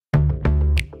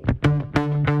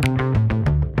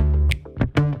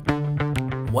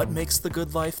What makes the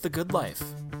good life the good life?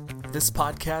 This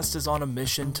podcast is on a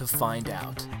mission to find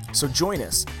out. So join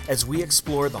us as we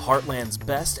explore the Heartland's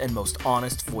best and most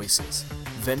honest voices.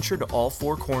 Venture to all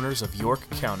four corners of York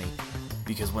County,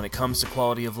 because when it comes to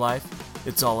quality of life,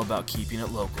 it's all about keeping it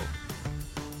local.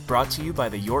 Brought to you by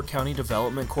the York County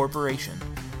Development Corporation,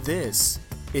 this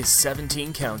is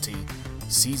 17 County,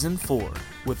 Season 4,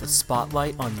 with a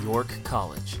spotlight on York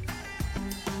College.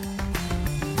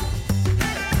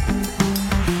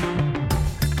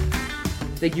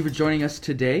 Thank you for joining us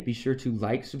today. Be sure to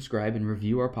like, subscribe, and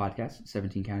review our podcast,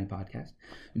 17 County Podcast.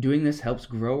 Doing this helps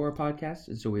grow our podcast,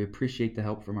 and so we appreciate the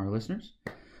help from our listeners.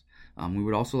 We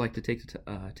would also like to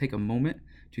take a moment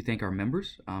to thank our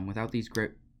members. Without these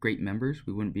great members,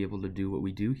 we wouldn't be able to do what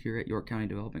we do here at York County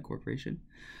Development Corporation.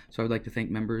 So I would like to thank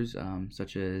members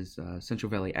such as Central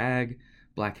Valley Ag,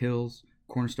 Black Hills,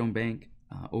 Cornerstone Bank,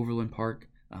 Overland Park,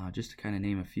 just to kind of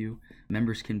name a few.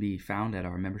 Members can be found at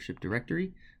our membership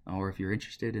directory, or if you're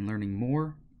interested in learning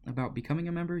more about becoming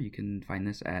a member, you can find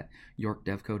this at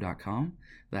yorkdevco.com.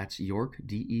 That's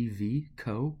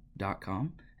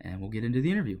yorkdevco.com, and we'll get into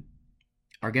the interview.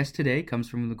 Our guest today comes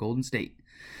from the Golden State.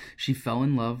 She fell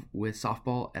in love with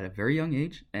softball at a very young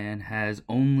age and has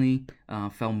only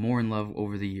fell more in love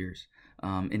over the years.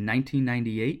 In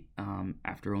 1998,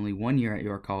 after only 1 year at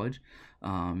York College,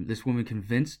 this woman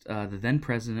convinced the then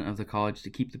president of the college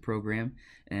to keep the program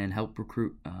and help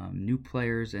recruit new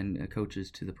players and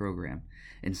coaches to the program.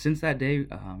 And since that day,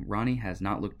 Ronnie has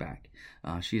not looked back.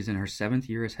 She is in her 7th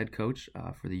year as head coach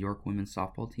for the York women's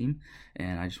softball team.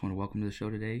 And I just want to welcome to the show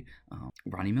today,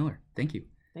 Ronnie Miller. Thank you.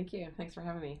 Thank you. Thanks for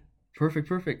having me.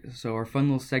 Perfect. So our fun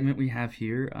little segment we have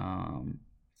here,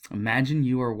 imagine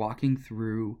you are walking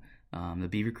through the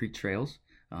Beaver Creek trails.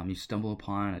 You stumble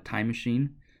upon a time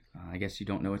machine. I guess you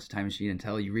don't know it's a time machine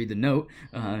until you read the note.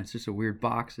 It's just a weird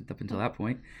box up until that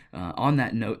point. On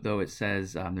that note, though, it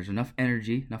says there's enough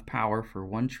energy, enough power for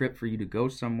one trip for you to go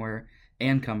somewhere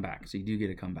and come back. So you do get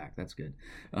to come back. That's good.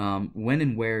 When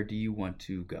and where do you want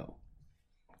to go?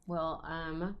 Well,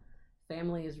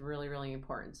 family is really, really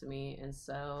important to me. And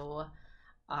so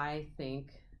I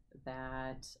think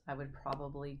that I would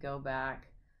probably go back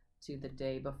to the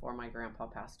day before my grandpa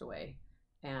passed away.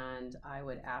 And I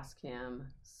would ask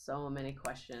him so many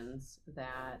questions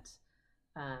that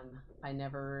I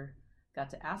never got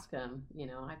to ask him. You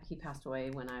know, he passed away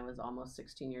when I was almost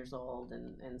 16 years old.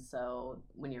 And so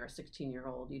when you're a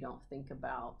 16-year-old, you don't think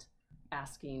about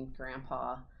asking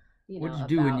grandpa, what did you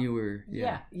do when you were,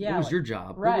 What was your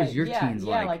job? Right, what was your teens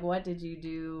like? Yeah, like what did you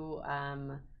do?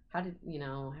 How did you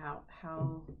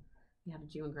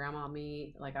and grandma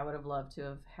meet? Like I would have loved to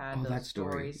have had those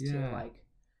stories to like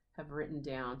have written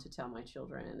down to tell my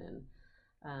children,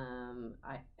 and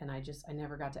I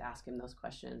never got to ask him those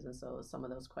questions, and so some of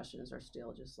those questions are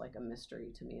still just like a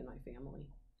mystery to me and my family.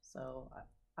 So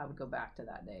I would go back to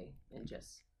that day and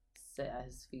just sit at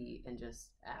his feet and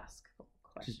just ask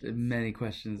questions. Just as many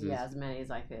questions. As many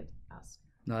as I could ask.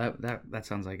 No, that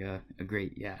sounds like a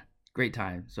great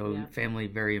time. So family,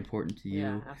 very important to you.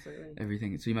 Yeah, absolutely.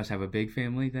 Everything. So you must have a big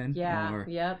family then? Yeah,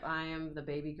 Yep. I am the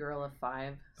baby girl of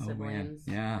 5 siblings.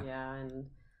 Man. Yeah. Yeah, and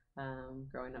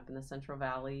growing up in the Central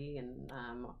Valley, and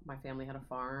my family had a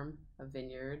farm, a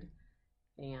vineyard,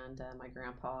 and my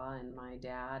grandpa and my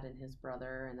dad and his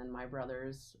brother, and then my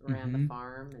brothers ran the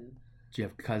farm. And do you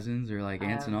have cousins or like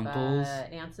aunts and uncles?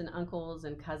 Aunts and uncles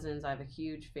and cousins. I have a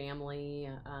huge family.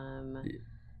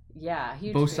 Yeah,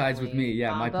 huge both family. Sides with me.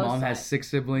 Yeah, my mom has 6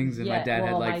 siblings and my dad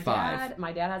had like 5.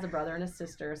 My dad has a brother and a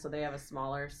sister, so they have a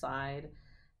smaller side.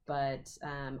 But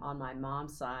on my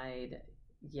mom's side,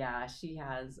 she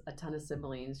has a ton of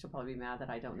siblings. She'll probably be mad that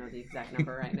I don't know the exact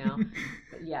number right now.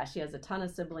 But yeah, she has a ton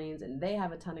of siblings, and they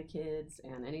have a ton of kids.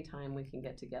 And anytime we can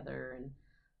get together and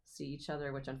see each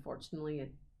other, which unfortunately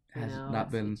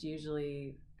it's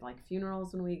usually like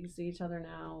funerals when we see each other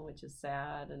now, which is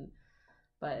sad.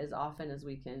 But as often as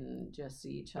we can just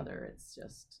see each other, it's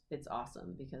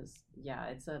awesome because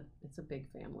it's a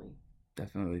big family.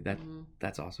 Definitely.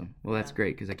 That's awesome. Well, that's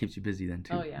great because that keeps you busy then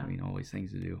too. Oh, yeah. I mean, always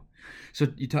things to do. So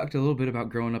you talked a little bit about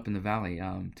growing up in the Valley.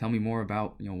 Tell me more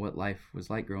about, what life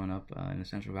was like growing up in the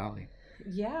Central Valley.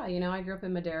 Yeah, I grew up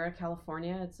in Madera,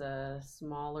 California. It's a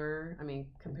smaller,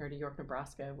 compared to York,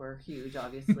 Nebraska, we're huge,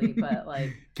 obviously, but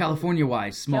like...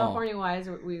 California-wise, small. California-wise,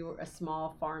 we were a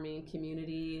small farming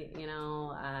community,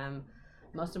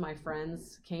 Most of my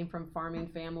friends came from farming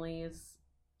families.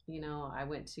 I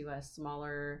went to a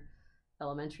smaller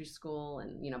elementary school,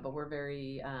 and, but we're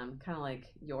very, kind of like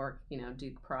York,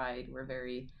 Duke Pride. We're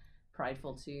very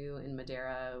prideful too in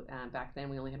Madera. Back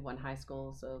then we only had one high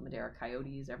school, so Madera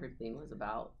Coyotes. Everything was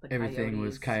about the Coyotes. Everything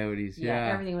was Coyotes. Yeah,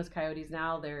 everything was Coyotes.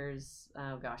 Now there's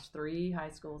 3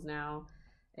 high schools now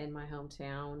in my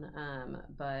hometown.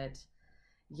 But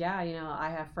yeah, I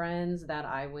have friends that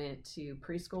I went to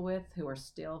preschool with who are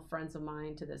still friends of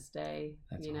mine to this day.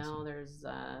 That's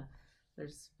awesome.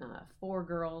 There's 4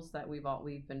 girls that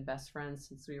we've been best friends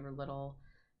since we were little,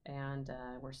 and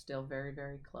we're still very,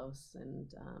 very close,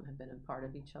 and have been a part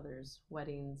of each other's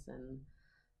weddings and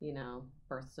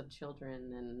births of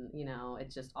children, and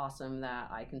it's just awesome that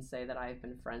I can say that I've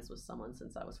been friends with someone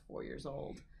since I was 4 years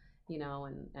old,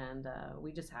 and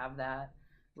we just have that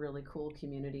really cool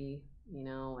community,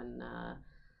 and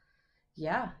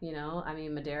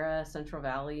Madera, Central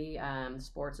Valley,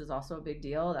 sports is also a big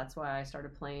deal. That's why I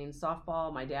started playing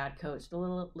softball. My dad coached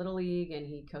Little League, and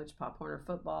he coached Pop Warner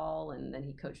football, and then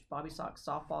he coached Bobby Sox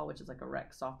softball, which is like a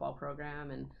rec softball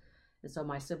program, and so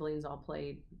my siblings all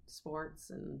played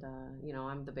sports, and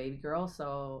I'm the baby girl,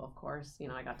 so of course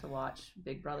I got to watch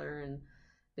big brother and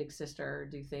big sister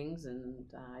do things, and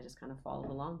I just kind of followed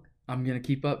along. I'm gonna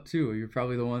keep up too. You're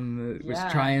probably the one that was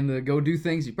trying to go do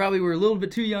things you probably were a little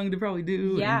bit too young to probably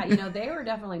do. Yeah, they were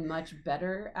definitely much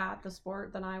better at the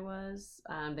sport than I was.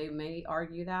 They may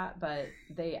argue that, but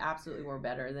they absolutely were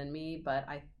better than me. But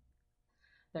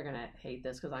they're gonna hate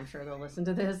this because I'm sure they'll listen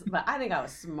to this. But I think I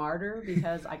was smarter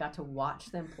because I got to watch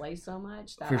them play so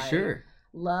much that I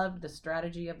loved the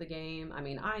strategy of the game. I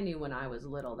mean, I knew when I was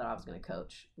little that I was going to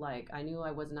coach. Like, I knew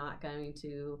I was not going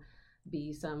to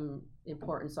be some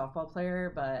important softball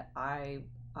player, but I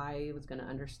was going to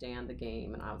understand the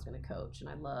game, and I was going to coach. And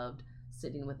I loved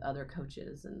sitting with other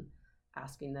coaches and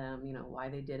asking them, why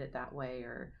they did it that way,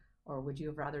 or would you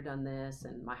have rather done this?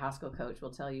 And my high school coach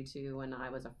will tell you too, when I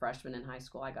was a freshman in high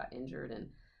school, I got injured, and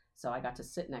so I got to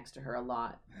sit next to her a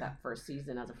lot that first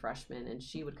season as a freshman, and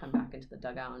she would come back into the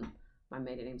dugout, and my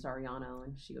maiden name's Ariano,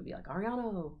 and she would be like,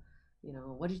 Ariano,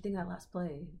 what did you think of that last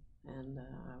play? And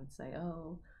I would say,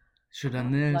 should have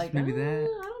done this, like, maybe that. I don't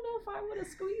know if I would have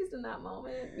squeezed in that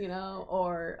moment,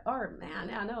 or man,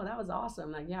 yeah, no, that was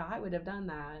awesome. Like, yeah, I would have done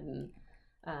that. And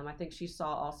I think she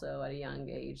saw also at a young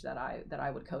age that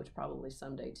I would coach probably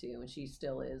someday too, and she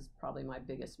still is probably my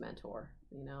biggest mentor.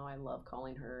 I love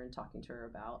calling her and talking to her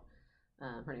about.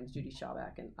 Her name's Judy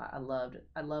Schauback, and I love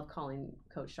calling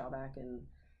Coach Schauback and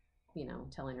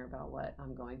telling her about what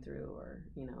I'm going through, or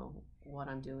what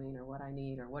I'm doing, or what I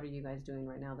need, or what are you guys doing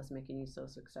right now that's making you so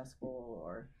successful,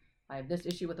 or I have this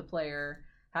issue with a player.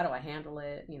 How do I handle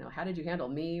it? How did you handle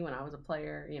me when I was a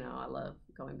player? I love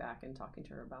going back and talking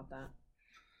to her about that.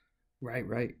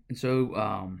 Right. And so,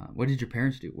 what did your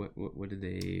parents do? What did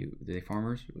they? Were they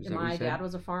farmers? My dad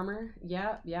was a farmer.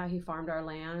 Yeah. He farmed our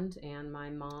land, and my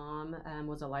mom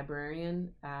was a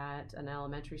librarian at an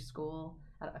elementary school,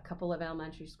 at a couple of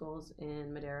elementary schools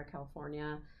in Madera,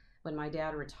 California. When my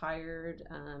dad retired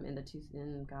in the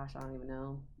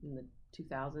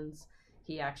 2000s,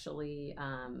 he actually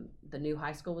the new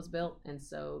high school was built, and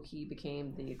so he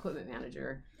became the equipment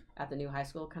manager at the new high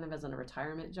school, kind of as a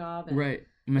retirement job. And right.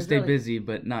 I'm gonna stay busy,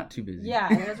 but not too busy. Yeah,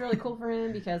 and it was really cool for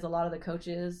him because a lot of the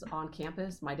coaches on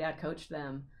campus, my dad coached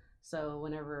them. So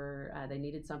whenever they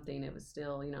needed something, it was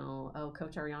still,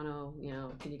 Coach Ariano,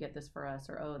 can you get this for us?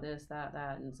 Or, this, that.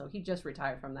 And so he just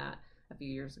retired from that a few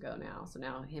years ago now. So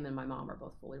now him and my mom are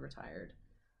both fully retired,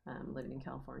 living in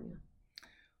California.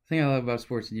 The thing I love about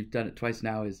sports, and you've done it twice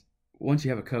now, is once you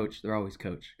have a coach, they're always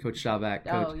Coach Schauback.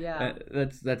 Coach. Oh, yeah.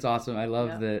 That's awesome. I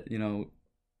love that,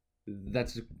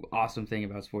 that's an awesome thing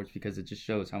about sports, because it just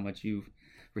shows how much you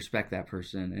respect that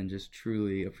person and just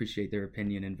truly appreciate their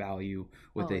opinion and value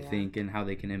what they think and how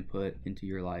they can input into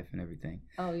your life and everything.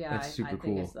 Oh yeah, that's super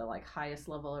cool. I think it's the highest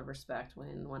level of respect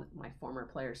when one of my former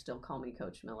players still call me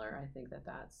Coach Miller. I think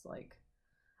that's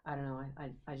I don't know.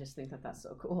 I just think that's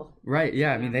so cool. Right.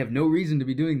 Yeah. I mean, they have no reason to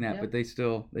be doing that, but they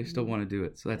still want to do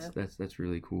it. So that's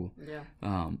really cool. Yeah.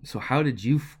 So how did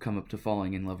you come up to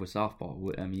falling in love with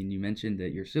softball? I mean, you mentioned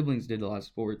that your siblings did a lot of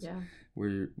sports. Yeah.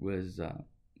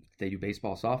 They do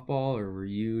baseball, softball, or were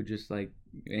you just like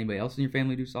anybody else in your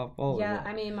family do softball? Yeah.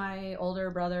 I mean, my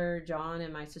older brother John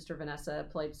and my sister Vanessa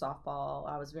played softball.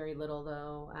 I was very little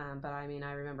though, but I mean,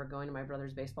 I remember going to my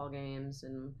brother's baseball games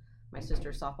and my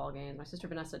sister's softball games. My sister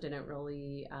Vanessa didn't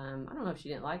really, I don't know if she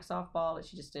didn't like softball, but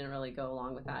she just didn't really go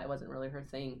along with that. It wasn't really her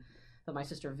thing. But my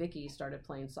sister Vicky started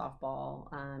playing softball,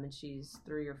 and she's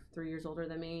 3 years older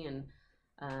than me. And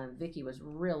Vicky was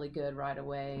really good right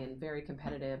away and very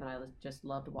competitive, and I just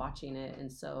loved watching it.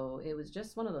 And so it was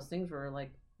just one of those things where,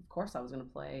 of course I was going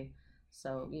to play.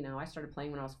 So, I started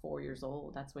playing when I was 4 years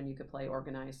old. That's when you could play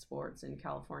organized sports in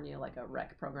California, like a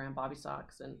rec program, Bobby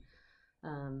Sox, and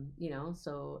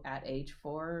So at age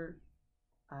 4,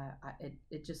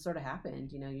 it just sort of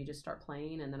happened. You just start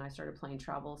playing, and then I started playing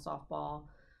travel softball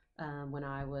when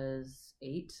I was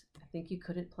 8. I think you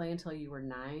couldn't play until you were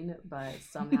 9, but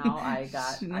somehow I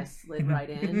slid right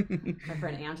in. My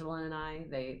friend Angela and I,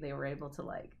 they were able to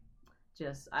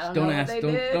I don't know what they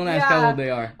did. Don't ask how old they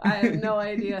are. I have no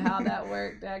idea how that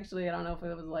worked. Actually, I don't know if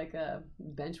it was like a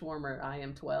bench warmer, I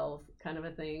am 12 kind of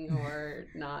a thing or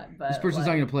not. But this person's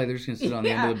not going to play. They're just going to sit on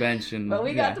the end of the bench. But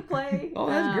we got to play. Oh,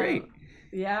 that's great.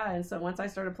 Yeah, and so once I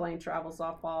started playing travel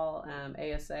softball,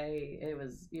 ASA, it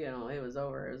was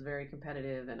over. It was very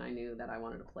competitive, and I knew that I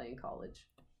wanted to play in college.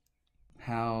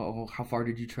 How far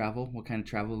did you travel? What kind of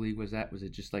travel league was that? Was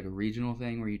it just like a regional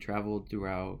thing where you traveled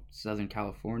throughout Southern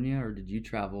California, or did you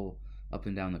travel up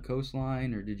and down the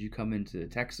coastline, or did you come into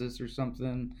Texas or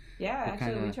something?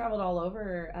 Yeah, we traveled all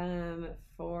over.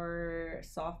 For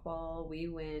softball, we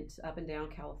went up and down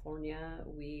California.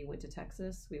 We went to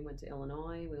Texas. We went to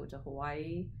Illinois. We went to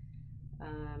Hawaii.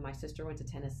 My sister went to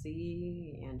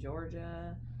Tennessee and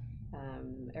Georgia.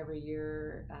 Every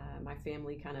year, my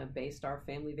family kind of based our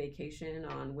family vacation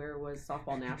on where was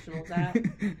softball nationals at.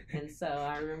 And so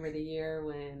I remember the year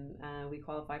when we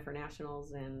qualified for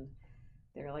nationals, and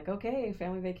they were like, okay,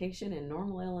 family vacation in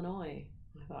Normal, Illinois.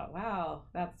 I thought, wow,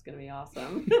 that's going to be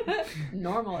awesome.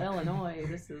 Normal, Illinois,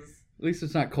 this is... At least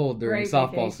it's not cold during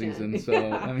softball season, so,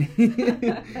 yeah. I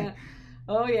mean...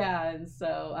 Oh, yeah, and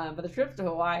so, but the trips to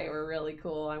Hawaii were really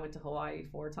cool. I went to Hawaii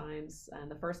 4 times,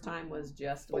 and the first time was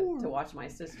just to watch my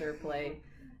sister play,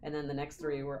 and then the next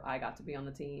 3 were I got to be on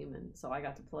the team, and so I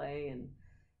got to play, and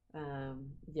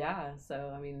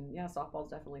softball's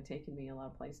definitely taken me a lot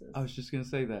of places. I was just gonna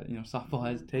say that, softball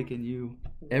has taken you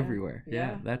everywhere.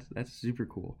 Yeah, that's super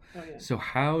cool. Oh, yeah. So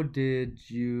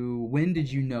when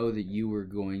did you know that you were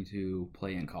going to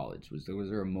play in college? Was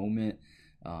there a moment,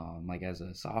 like as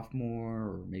a sophomore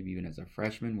or maybe even as a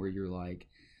freshman, where you're like,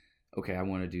 okay, I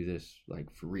want to do this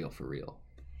like for real?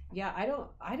 Yeah, I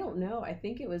don't know. I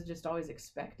think it was just always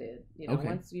expected. Okay.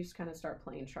 Once you just kind of start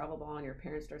playing travel ball and your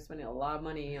parents start spending a lot of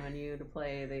money on you to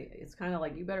play, it's kind of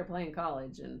like, you better play in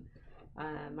college. And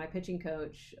my pitching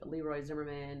coach, Leroy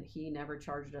Zimmerman, he never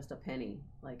charged us a penny,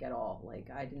 like at all. Like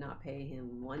I did not pay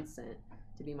him 1 cent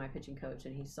to be my pitching coach,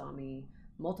 and he saw me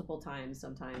multiple times,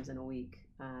 sometimes in a week,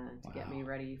 to get me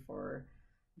ready for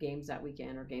games that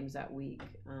weekend or games that week.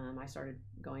 I started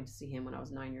going to see him when I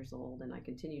was 9 years old, and I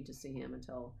continued to see him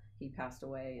until he passed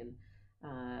away. And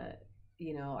I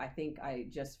think I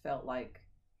just felt like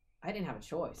I didn't have a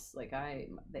choice. Like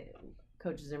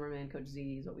Coach Zimmerman, Coach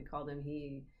Z is what we called him,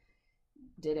 he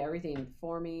did everything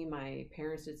for me. My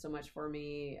parents did so much for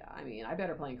me. I mean, I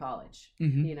better play in college.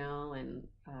 Mm-hmm. And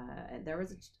there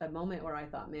was a moment where I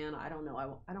thought, man, I don't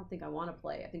know, I don't think I want to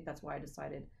play. I think that's why I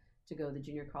decided to go the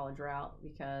junior college route,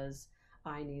 because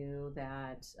I knew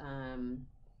that I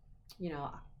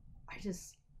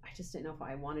just didn't know if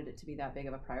I wanted it to be that big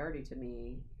of a priority to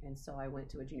me. And so I went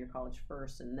to a junior college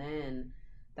first, and then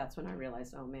that's when I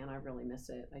realized, oh man, I really miss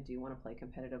it. I do want to play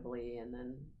competitively. And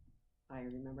then I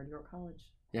remembered York College.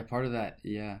 Yeah, part of that,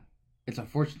 yeah. It's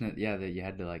unfortunate, that you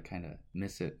had to like kind of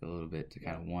miss it a little bit to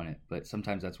kind of want it. But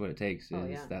sometimes that's what it takes,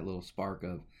 is that little spark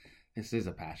of, this is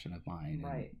a passion of mine.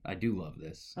 Right. I do love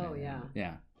this. Oh, yeah.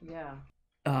 Yeah. Yeah.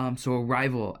 So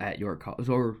arrival at York College.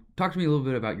 So talk to me a little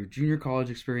bit about your junior college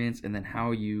experience, and then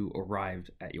how you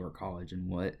arrived at York College and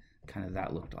what kind of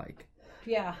that looked like.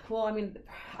 Yeah, well, I mean,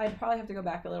 I'd probably have to go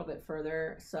back a little bit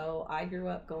further. So I grew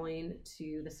up going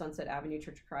to the Sunset Avenue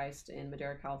Church of Christ in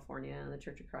Madera, California. And the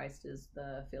Church of Christ is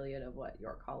the affiliate of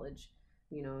York College.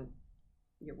 We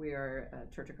are a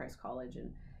Church of Christ college,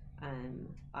 and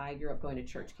I grew up going to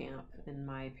church camp, and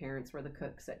my parents were the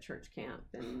cooks at church camp,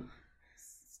 and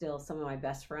still some of my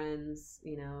best friends,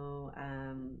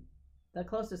 the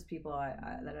closest people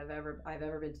that I've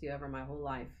ever been to ever my whole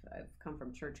life, I've come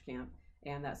from church camp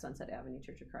and that Sunset Avenue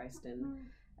Church of Christ.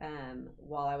 And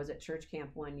while I was at church camp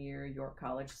one year, York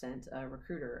College sent a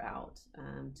recruiter out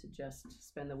to just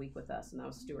spend the week with us, and that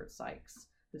was Stuart Sykes,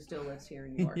 who still lives here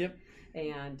in York. Yep.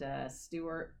 And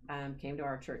Stuart came to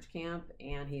our church camp,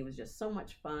 and he was just so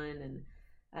much fun.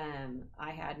 And I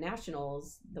had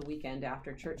nationals the weekend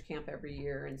after church camp every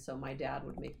year, and so my dad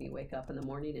would make me wake up in the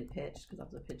morning and pitch, because I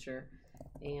was a pitcher.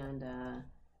 And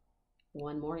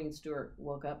one morning, Stuart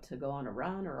woke up to go on a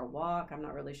run or a walk. I'm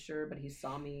not really sure, but he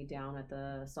saw me down at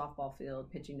the softball field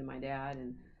pitching to my dad,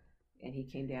 and he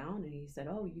came down and he said,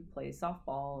 "Oh, you play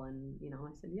softball?" And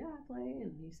I said, "Yeah, I play."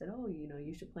 And he said, "Oh,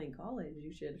 you should play in college.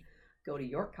 You should go to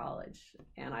York College.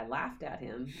 And I laughed at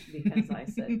him because I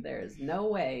said, there's no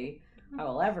way I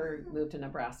will ever move to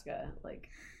Nebraska. Like,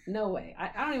 no way.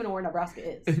 I don't even know where Nebraska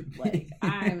is. Like,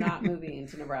 I'm not moving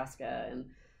to Nebraska. And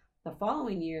the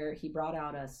following year, he brought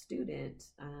out a student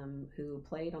who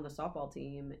played on the softball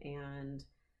team, and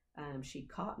she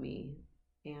caught me.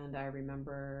 And I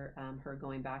remember her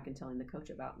going back and telling the coach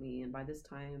about me. And by this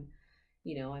time,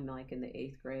 you know, I'm like in the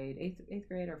eighth grade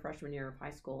or freshman year of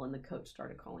high school. And the coach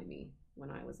started calling me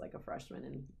when I was like a freshman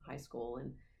in high school.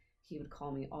 And he would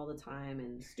call me all the time.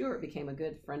 And Stuart became a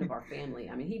good friend of our family.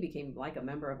 I mean, he became like a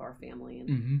member of our family.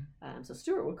 And so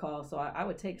Stuart would call. So I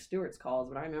would take Stuart's calls.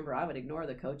 But I remember I would ignore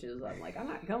the coaches. I'm like, I'm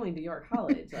not going to York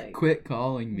College. Like, quit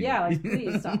calling me. Yeah, like,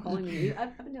 please stop calling me.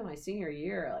 Up until my senior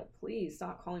year, like, please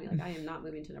stop calling me. Like, I am not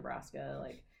moving to Nebraska.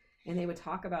 Like, and they would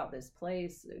talk about this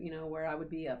place, you know, where I would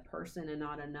be a person and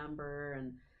not a number,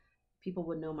 and people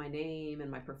would know my name, and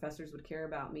my professors would care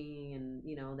about me, and,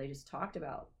 you know, they just talked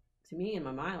about, to me in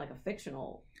my mind, like a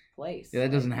fictional place. Yeah,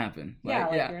 that doesn't happen. Yeah,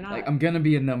 like, like, you're not. Like, I'm gonna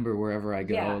be a number wherever I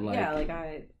go. Yeah, like, yeah, like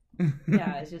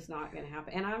yeah, it's just not gonna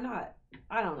happen. And I'm not.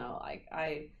 I don't know. Like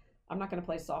I'm not gonna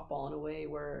play softball in a way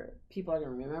where people are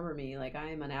gonna remember me. Like, I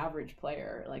am an average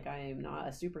player. Like, I am not a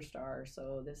superstar.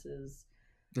 So this is.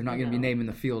 They're not going to be naming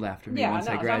the field after me once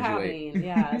I graduate. It's not happening.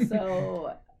 Yeah,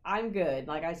 so I'm good.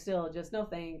 Like, I still just no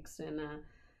thanks. And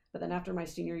but then after my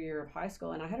senior year of high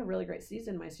school, and I had a really great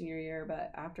season my senior year,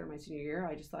 but after my senior year,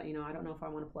 I just thought, you know, I don't know if I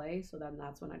want to play. So then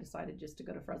that's when I decided just to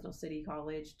go to Fresno City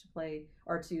College to play,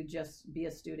 or to just be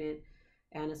a student.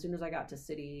 And as soon as I got to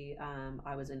City,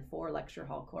 I was in 4 lecture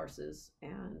hall courses,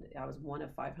 and I was one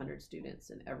of 500 students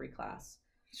in every class.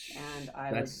 And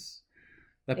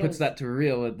That puts that to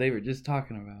real what they were just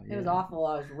talking about. It was awful.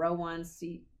 I was row 1,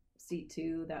 seat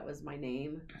 2. That was my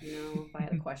name. You know, if I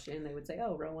had a question, they would say,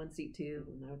 "Oh, row 1, seat 2,"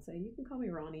 and I would say, "You can call me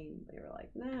Ronnie." They were like,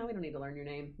 "No, we don't need to learn your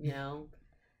name." You know.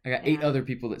 I got 8 other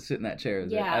people that sit in that chair.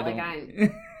 You're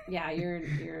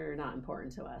not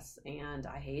important to us, and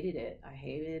I hated it. I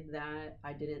hated that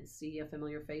I didn't see a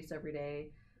familiar face every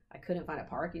day. I couldn't find a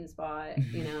parking spot.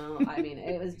 You know, I mean,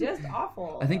 it was just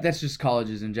awful. I think that's just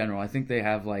colleges in general. I think they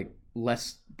have like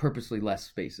purposely less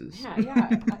spaces. Yeah.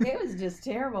 It was just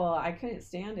terrible. I couldn't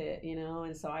stand it, you know.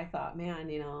 And so I thought, man,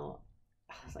 you know,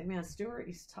 I was like, man, Stuart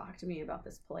used to talk to me about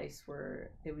this place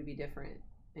where it would be different.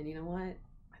 And you know what?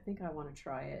 I think I want to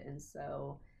try it. And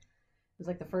so it was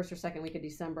like the first or second week of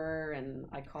December, and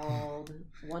I called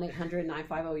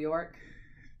 1-800-950-YORK,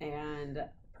 and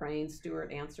praying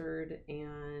Stuart answered,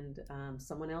 and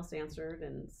someone else answered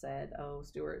and said, "Oh,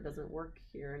 Stuart doesn't work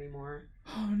here anymore."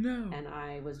 Oh no. And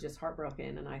I was just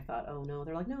heartbroken, and I thought, oh no.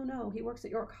 They're like, no, he works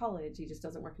at York College, he just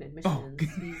doesn't work in admissions.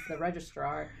 He's the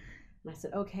registrar. And I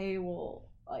said, okay, well,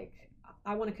 like,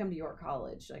 I want to come to York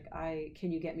College. Like,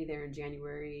 can you get me there in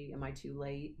January? Am I too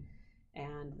late?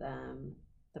 And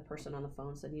the person on the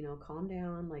phone said, you know, calm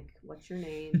down, like, what's your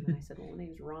name? And I said, well, my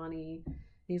name's Ronnie. And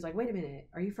he's like, wait a minute,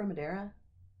 are you from Madera?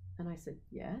 And I said,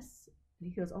 yes.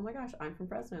 And he goes, oh my gosh, I'm from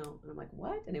Fresno. And I'm like,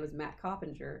 what? And it was Matt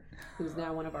Coppinger, who's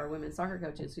now one of our women's soccer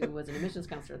coaches, who was an admissions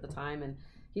counselor at the time. And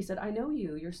he said, I know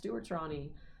you. You're Stuart's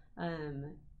Ronnie.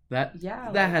 That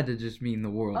had to just mean the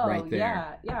world right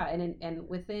there. Yeah. And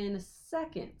within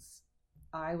seconds,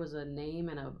 I was a name,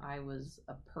 and I was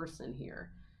a person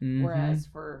here. Mm-hmm. Whereas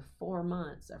for 4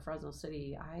 months at Fresno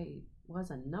City, I was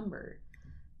a number.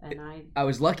 And I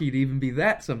was lucky to even be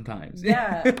that sometimes.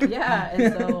 Yeah.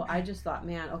 And so I just thought,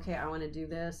 man, okay, I want to do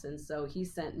this. And so he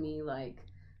sent me like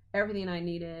everything I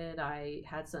needed. I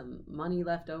had some money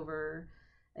left over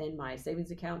in my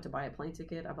savings account to buy a plane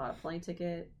ticket. I bought a plane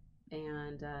ticket,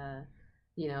 and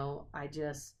you know, I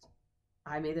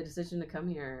made the decision to come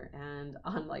here. And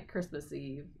on like Christmas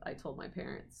Eve, I told my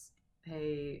parents,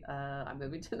 hey, I'm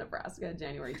moving to Nebraska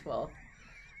January 12th.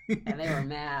 And they were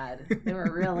mad. They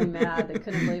were really mad. They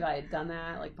couldn't believe I had done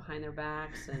that, like, behind their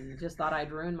backs, and just thought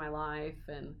I'd ruined my life.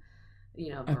 And,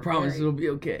 you know, I promise it'll be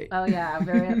okay. Oh yeah,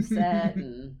 very upset.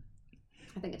 And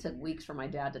I think it took weeks for my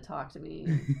dad to talk to me,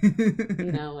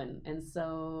 you know, and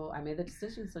so I made the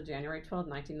decision. So January 12th,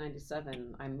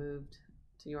 1997, I moved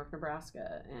to York,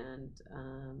 Nebraska, and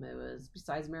it was,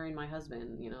 besides marrying my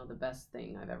husband, you know, the best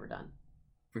thing I've ever done.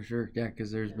 For sure, yeah,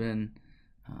 because there's been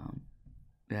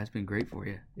that's been great for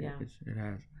you. Yeah. It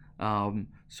has.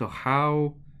 So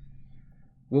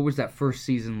what was that first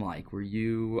season like? Were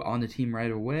you on the team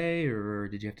right away, or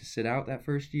did you have to sit out that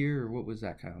first year, or what was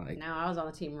that kind of like? No, I was on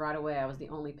the team right away. I was the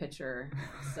only pitcher.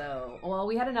 So, well,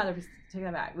 we had another, take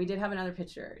that back. We did have another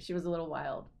pitcher. She was a little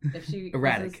wild.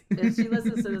 Erratic. If she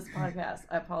listens to this podcast,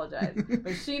 I apologize.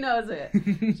 But she knows it.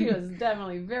 She was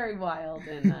definitely very wild.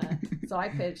 And so I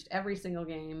pitched every single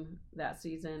game that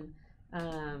season.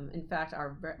 In fact,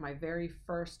 my very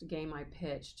first game I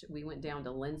pitched, we went down to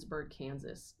Lindsborg,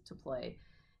 Kansas to play.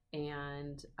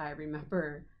 And I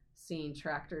remember seeing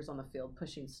tractors on the field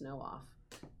pushing snow off.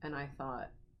 And I thought,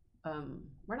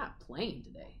 we're not playing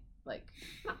today. Like,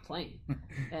 not playing.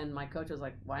 And my coach was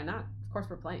like, why not? Of course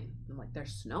we're playing. I'm like,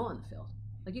 there's snow on the field.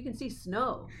 Like, you can see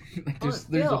snow Like on the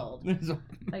field. There's a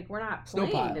Like, we're not snow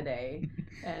playing pile. today.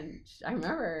 And I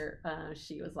remember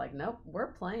she was like, nope,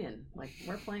 we're playing. Like,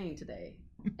 we're playing today.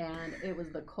 And it was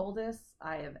the coldest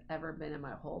I have ever been in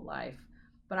my whole life.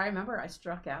 But I remember I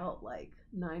struck out like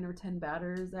 9 or 10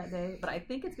 batters that day. But I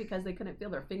think it's because they couldn't feel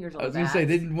their fingers on the I was going to bats. say,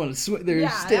 they didn't want to swing. They're Yeah,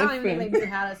 stiff. I don't even think they knew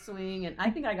how to swing. And I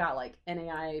think I got like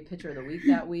NAIA Pitcher of the Week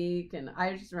that week. And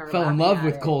I just remember Fell in laughing love at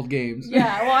with it. cold games.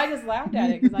 Yeah, well, I just laughed at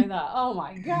it because I thought, oh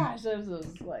my gosh, this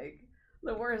is like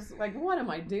the worst. Like, what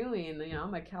am I doing? You know,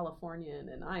 I'm a Californian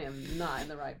and I am not in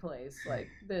the right place. Like,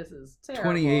 this is terrible.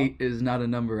 28 is not a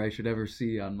number I should ever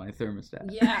see on my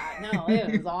thermostat. Yeah, no,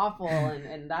 it was awful.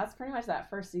 And that's pretty much that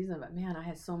first season. But man, I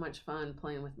had so much fun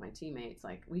playing with my teammates.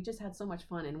 Like, we just had so much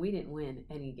fun and we didn't win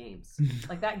any games.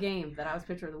 Like, that game that I was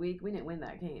Pitcher of the Week, we didn't win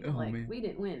that game. Oh, like, man. we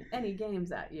didn't win any games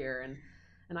that year.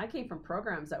 And I came from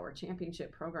programs that were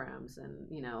championship programs and,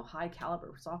 you know, high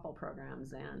caliber softball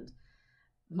programs. And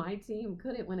my team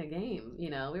couldn't win a game. You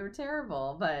know, we were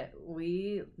terrible, but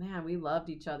we loved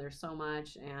each other so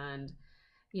much. And,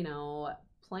 you know,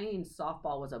 playing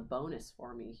softball was a bonus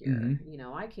for me here. Mhm. You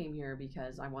know, I came here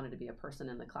because I wanted to be a person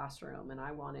in the classroom and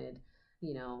I wanted,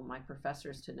 you know, my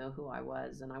professors to know who I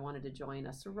was. And I wanted to join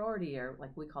a sorority, or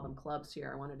like we call them clubs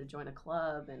here. I wanted to join a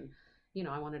club and, you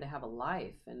know, I wanted to have a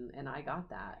life, and I got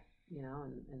that, you know,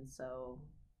 and so,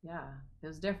 yeah, it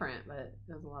was different, but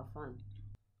it was a lot of fun.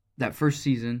 That first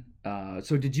season,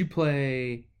 so did you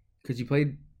play, because you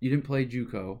didn't play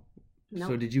JUCO, Nope.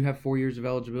 so did you have 4 years of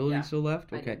eligibility Yeah, still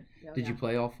left? I Okay. did. Oh, Did you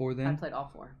play all 4 then? I played all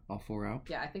 4. All 4 out?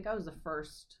 Yeah, I think I was the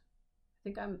first.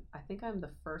 I think I'm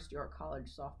the first York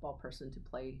College softball person to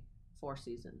play 4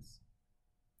 seasons.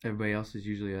 Everybody else is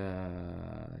usually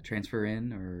a transfer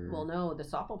in, or? Well, no, the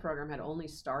softball program had only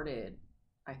started,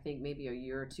 I think, maybe a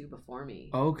year or 2 before me.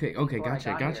 Okay, before I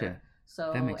gotcha. got here.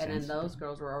 So, That makes and sense. then those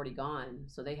girls were already gone,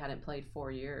 so they hadn't played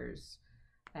 4 years.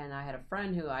 And I had a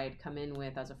friend who I had come in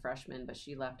with as a freshman, but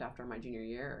she left after my junior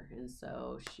year, and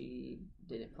so she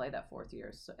didn't play that 4th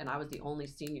year. So, and I was the only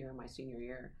senior in my senior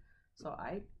year. So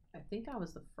I think I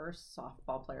was the first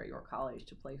softball player at York College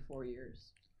to play 4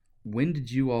 years. When did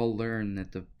you all learn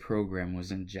that the program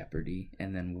was in jeopardy?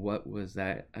 And then what was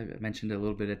that? I mentioned it a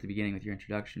little bit at the beginning with your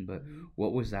introduction, but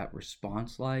what was that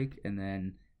response like? And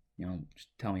then, you know, just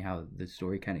tell me how the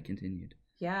story kind of continued.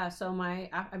 Yeah, so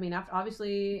after,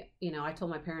 obviously, you know, I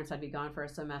told my parents I'd be gone for a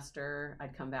semester.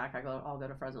 I'd come back. I'll go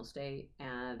to Fresno State,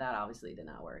 and that obviously did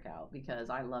not work out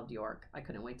because I loved York. I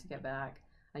couldn't wait to get back.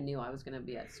 I knew I was going to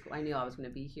be at school. I knew I was going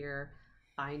to be here.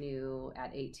 I knew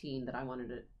at 18 that I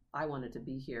wanted to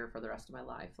be here for the rest of my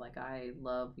life. Like, I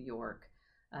love York.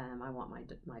 I want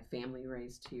my family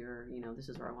raised here. You know, this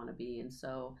is where I want to be. And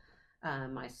so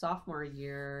my sophomore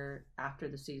year, after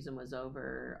the season was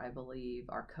over, I believe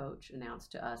our coach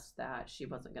announced to us that she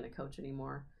wasn't going to coach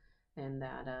anymore, and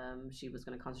that she was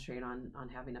going to concentrate on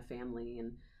having a family,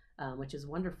 and which is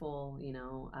wonderful, you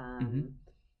know.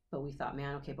 But we thought,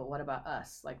 man, okay, but what about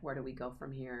us? Like, where do we go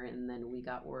from here? And then we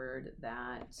got word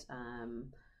that I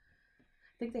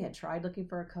think they had tried looking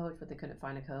for a coach, but they couldn't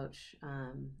find a coach.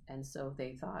 And so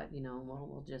they thought, you know, well,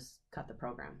 we'll just cut the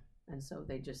program. And so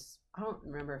they just, I don't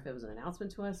remember if it was an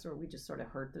announcement to us or we just sort of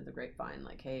heard through the grapevine,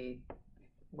 like, hey,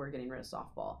 we're getting rid of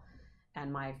softball.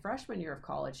 And my freshman year of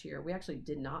college here, we actually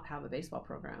did not have a baseball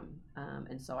program.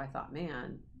 And so I thought,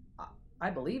 man, I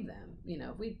believe them. You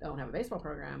know, if we don't have a baseball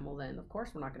program, well, then of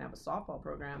course we're not going to have a softball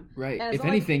program. Right. And If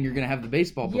anything, you're going to have the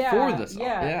baseball before the softball.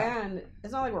 Yeah, and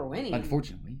it's not like we're winning.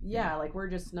 Unfortunately. Yeah, like we're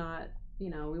just not, you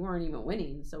know, we weren't even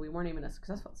winning, so we weren't even a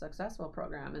successful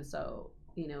program. And so,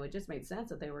 you know, it just made sense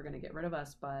that they were going to get rid of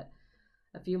us. But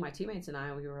a few of my teammates and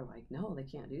I, we were like, no, they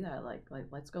can't do that. Like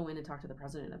let's go in and talk to the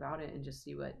president about it and just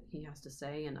see what he has to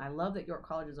say. And I love that York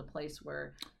College is a place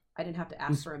where I didn't have to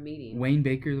ask for a meeting. Wayne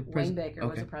Baker, the Wayne president? Baker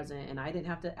was the president, and I didn't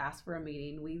have to ask for a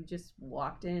meeting. We just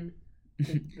walked in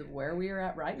to where we are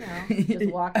at right now.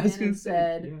 Just walked in and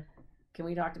said, can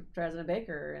we talk to President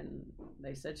Baker? And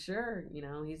they said, sure. You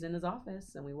know, he's in his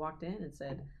office. And we walked in and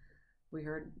said, we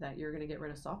heard that you're going to get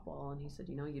rid of softball. And he said,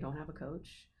 you know, you don't have a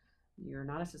coach. You're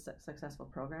not a successful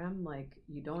program. Like,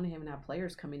 you don't even have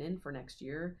players coming in for next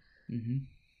year. Mm-hmm.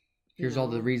 Here's all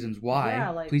the reasons why. Yeah,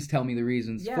 like, please tell me the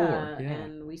reasons for. Yeah.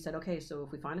 And we said, okay, so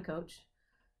if we find a coach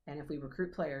and if we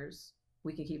recruit players,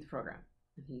 we can keep the program.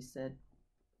 And he said,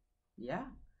 yeah.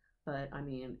 But I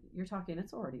mean, you're talking,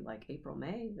 it's already like April,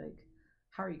 May. Like,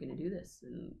 how are you going to do this?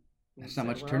 And That's not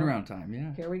much turnaround time.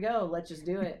 Yeah. Here we go. Let's just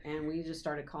do it. And we just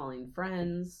started calling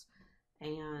friends.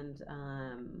 And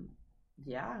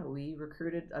yeah, we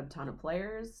recruited a ton of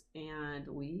players, and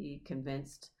we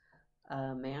convinced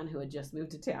a man who had just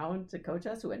moved to town to coach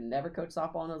us, who had never coached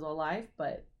softball in his whole life,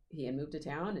 but he had moved to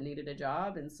town and needed a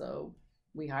job. And so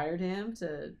we hired him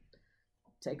to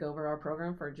take over our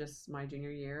program for just my junior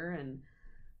year. And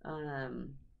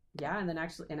yeah, and then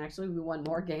actually we won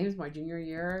more games my junior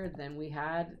year than we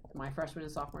had my freshman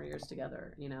and sophomore years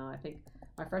together. You know, I think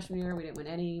my freshman year we didn't win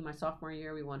any. My sophomore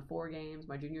year we won 4 games.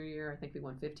 My junior year I think we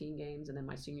won 15 games, and then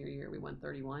my senior year we won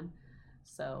 31.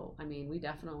 So I mean, we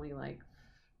definitely, like,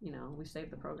 you know, we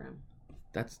saved the program.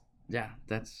 That's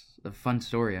a fun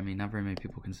story. I mean, not very many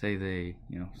people can say they,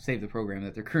 you know, save the program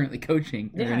that they're currently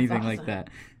coaching or anything awesome. Like that.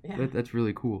 Yeah. That's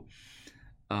really cool.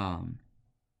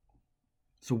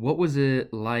 So what was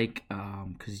it like,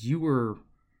 because you were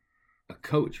a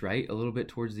coach, right, a little bit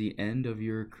towards the end of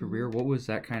your career? What was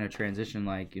that kind of transition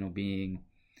like, you know, being,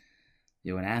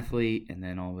 you know, an athlete, and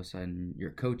then all of a sudden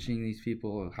you're coaching these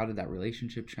people? How did that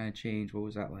relationship kind of change? What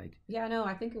was that like? Yeah, no,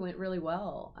 I think it went really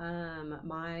well.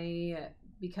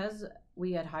 Because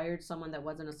we had hired someone that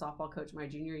wasn't a softball coach my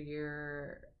junior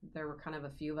year, there were kind of a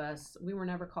few of us. We were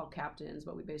never called captains,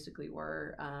 but we basically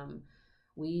were.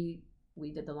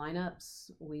 We did the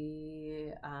lineups.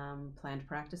 We planned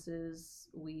practices.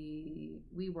 We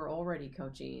were already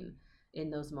coaching in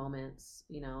those moments,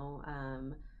 you know.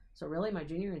 So really, my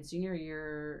junior and senior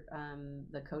year,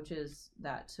 the coaches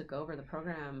that took over the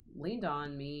program leaned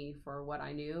on me for what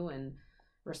I knew and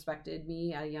respected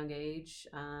me at a young age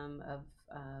of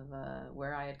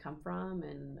where I had come from,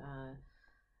 and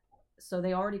so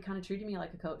they already kind of treated me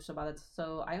like a coach.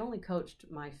 So I only coached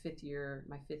my fifth year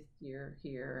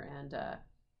here, and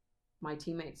my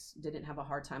teammates didn't have a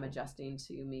hard time adjusting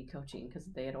to me coaching because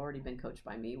they had already been coached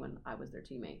by me when I was their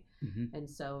teammate. Mm-hmm. And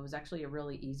so it was actually a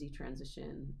really easy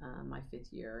transition my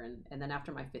 5th year, and then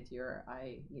after my 5th year,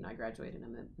 I graduated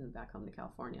and moved back home to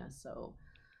California. So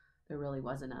it really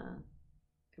wasn't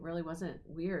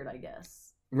weird, I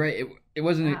guess. Right. It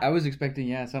wasn't, yeah. I was expecting,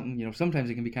 something, you know, sometimes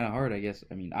it can be kind of hard, I guess.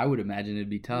 I mean, I would imagine it'd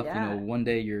be tough, you know, one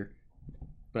day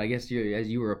but I guess as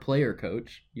you were a player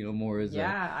coach, you know, more as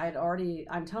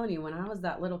I'm telling you, when I was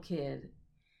that little kid,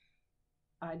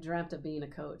 I dreamt of being a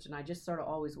coach, and I just sort of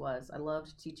always was. I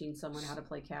loved teaching someone how to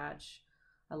play catch.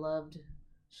 I loved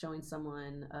showing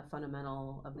someone a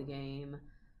fundamental of the game,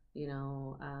 you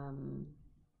know.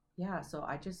 So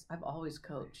I've always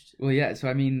coached. Well, yeah. So,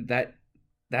 I mean, that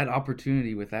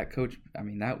opportunity with that coach, I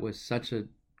mean, that was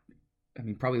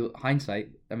probably hindsight,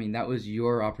 I mean, that was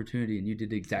your opportunity, and you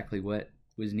did exactly what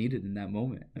was needed in that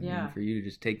moment. I mean, for you to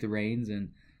just take the reins and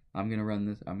I'm going to run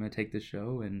this, I'm going to take this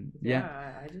show. And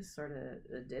I just sort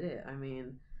of did it. I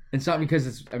mean, it's not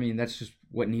because that's just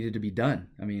what needed to be done.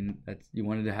 I mean, you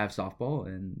wanted to have softball,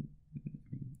 and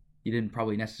you didn't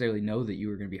probably necessarily know that you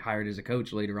were going to be hired as a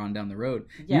coach later on down the road.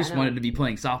 You just wanted to be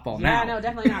playing softball now. Yeah, no,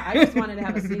 definitely not. I just wanted to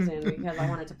have a season because I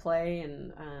wanted to play,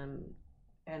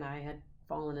 and I had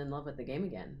fallen in love with the game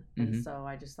again. And mm-hmm. so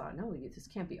I just thought, no, this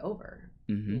can't be over.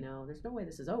 Mm-hmm. You know, there's no way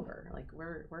this is over. Like,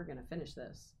 we're going to finish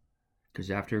this.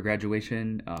 Because after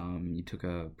graduation, you took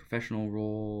a professional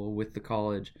role with the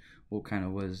college. What kind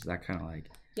of was that kind of like?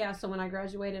 Yeah, so when I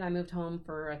graduated, I moved home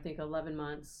for, I think, 11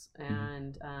 months.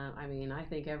 And, I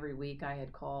think every week I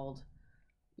had called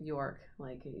York,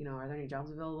 like, you know, are there any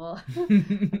jobs available?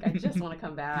 Like, I just want to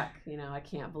come back. You know, I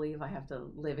can't believe I have to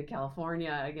live in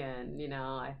California again. You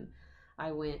know,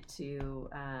 I went to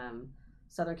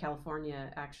Southern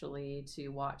California, actually, to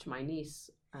watch my niece,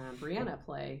 Brianna,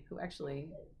 play, who actually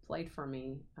played for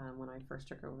me when I first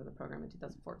took over the program in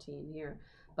 2014 here.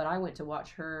 But I went to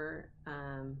watch her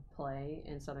play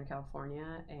in Southern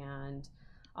California, and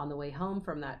on the way home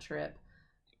from that trip,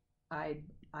 I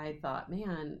thought,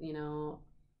 man, you know,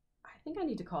 I think I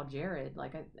need to call Jared,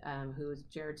 like, who's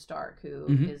Jared Stark, who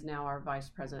mm-hmm. is now our vice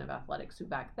president of athletics, who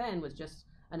back then was just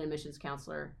an admissions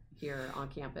counselor here on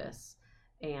campus.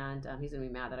 And he's going to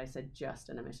be mad that I said just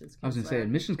an admissions counselor. I was going to say,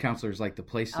 admissions counselor is like the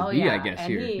place to be, I guess, and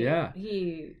here.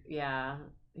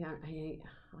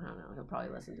 I don't know. He'll probably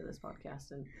listen to this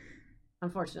podcast. And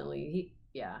unfortunately,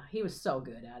 he was so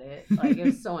good at it. Like, it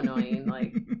was so annoying,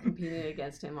 like, competing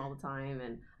against him all the time.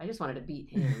 And I just wanted to beat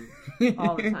him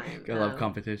all the time. I love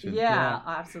competition. Yeah,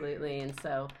 absolutely. And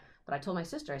so, but I told my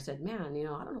sister, I said, man, you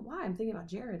know, I don't know why I'm thinking about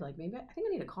Jared. Like, maybe I think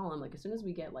I need to call him. Like, as soon as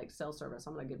we get, like, cell service,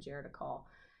 I'm going to give Jared a call.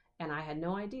 And I had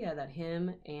no idea that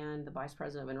him and the vice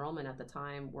president of enrollment at the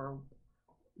time were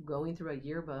going through a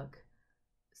yearbook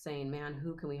saying, man,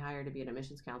 who can we hire to be an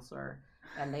admissions counselor?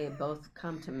 And they had both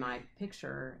come to my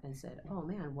picture and said, "Oh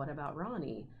man, what about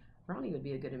Ronnie? Ronnie would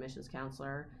be a good admissions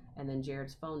counselor." And then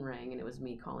Jared's phone rang, and it was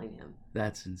me calling him.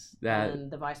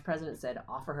 And the vice president said,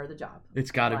 "Offer her the job."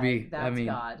 It's got to be. That's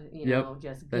God, just give her the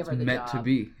job. That's meant to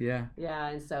be. Yeah. Yeah,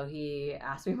 and so he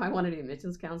asked me if I wanted to be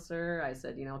admissions counselor. I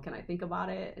said, can I think about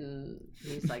it? And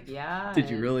he's like, yeah. Did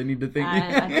you really need to think?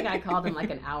 I think I called him like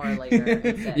an hour later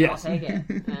and said, yes. I'll take it.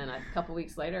 And a couple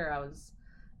weeks later, I was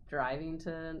driving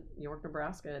to York,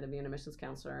 Nebraska to be an admissions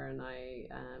counselor, and I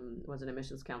was an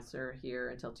admissions counselor here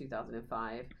until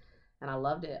 2005. And I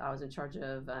loved it. I was in charge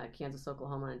of Kansas,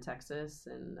 Oklahoma, and Texas,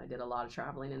 and I did a lot of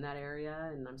traveling in that area.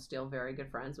 And I'm still very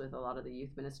good friends with a lot of the youth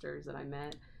ministers that I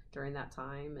met during that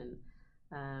time, and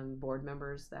board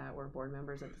members that were board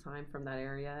members at the time from that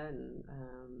area. And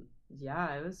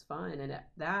it was fun. And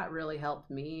that really helped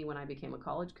me when I became a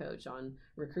college coach on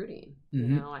recruiting.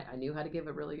 Mm-hmm. I knew how to give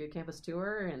a really good campus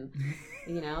tour, and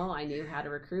I knew how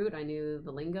to recruit. I knew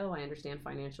the lingo. I understand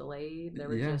financial aid.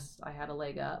 I had a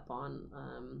leg up on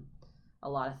a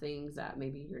lot of things that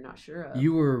maybe you're not sure of.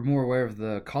 You were more aware of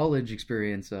the college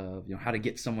experience of how to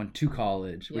get someone to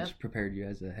college, which Yep. prepared you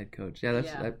as a head coach. Yeah,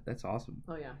 that's awesome.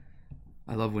 Oh yeah.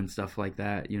 I love when stuff like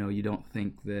that. You don't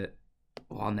think that,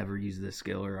 I'll never use this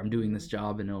skill, or I'm doing this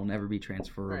job and it'll never be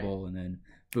transferable, Right. and then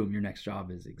boom, your next job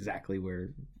is exactly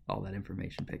where all that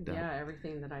information picked up. Yeah,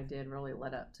 everything that I did really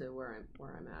led up to where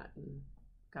I'm at, and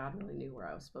God really knew where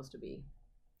I was supposed to be.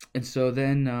 And so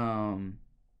then,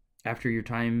 after your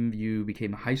time, you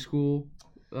became a high school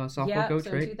softball coach,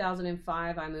 so right? in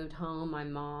 2005, I moved home. My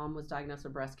mom was diagnosed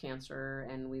with breast cancer,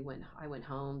 and I went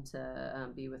home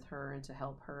to be with her and to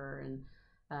help her. And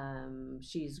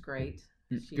she's great.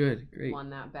 She Great. won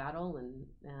that battle and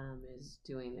is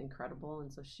doing incredible,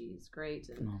 and so she's great.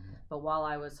 Phenomenal. But while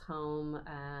I was home,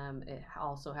 it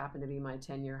also happened to be my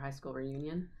 10-year high school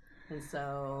reunion. And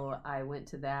so I went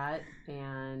to that,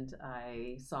 and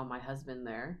I saw my husband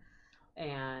there.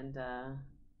 And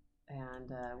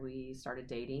we started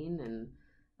dating and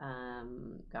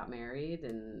got married,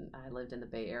 and I lived in the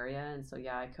Bay Area. And so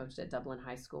I coached at Dublin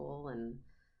High School, and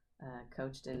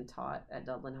coached and taught at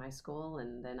Dublin High School.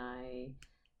 And then I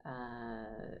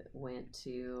went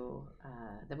to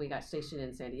then we got stationed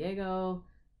in San Diego.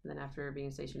 And then after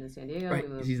being stationed in San Diego, Right, we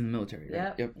moved. he's in the military,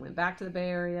 right? Yep. Went back to the Bay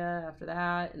Area after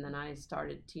that, and then I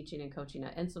started teaching and coaching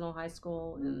at Encinal High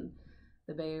School in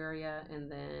the Bay Area.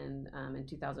 And then in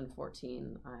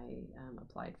 2014, I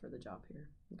applied for the job here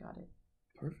and got it.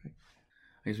 Perfect.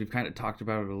 I guess we've kind of talked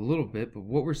about it a little bit, but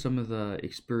what were some of the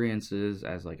experiences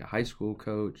as like a high school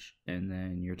coach, and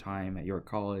then your time at York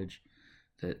College,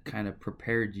 that kind of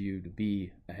prepared you to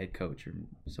be a head coach, or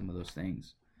some of those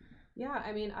things? Yeah,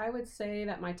 I mean, I would say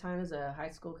that my time as a high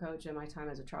school coach and my time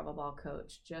as a travel ball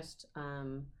coach, just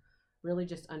really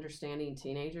just understanding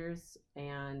teenagers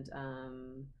and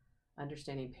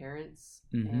understanding parents,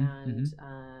 and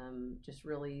just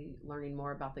really learning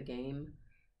more about the game.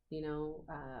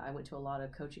 I went to a lot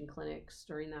of coaching clinics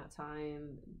during that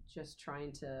time, just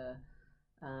trying to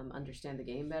understand the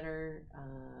game better,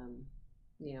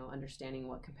 understanding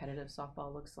what competitive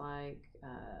softball looks like,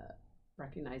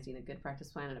 recognizing a good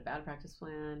practice plan and a bad practice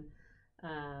plan.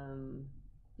 I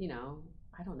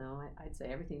don't know. I'd say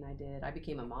everything I did. I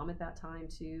became a mom at that time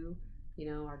too.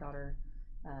 Our daughter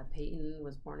Peyton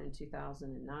was born in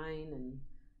 2009, and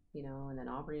then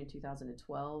Aubrey in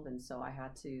 2012. And so I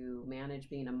had to manage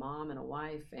being a mom and a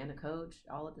wife and a coach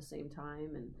all at the same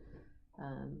time. And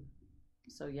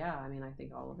I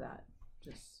think all of that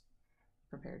just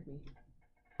prepared me.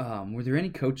 Were there any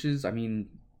coaches? I mean,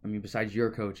 besides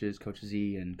your coaches, Coach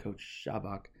Z and Coach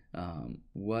Schabach,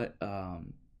 what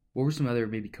were some other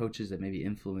maybe coaches that maybe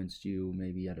influenced you,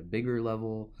 maybe at a bigger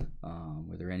level?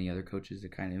 Were there any other coaches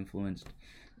that kind of influenced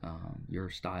your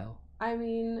style? I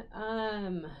mean,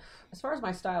 as far as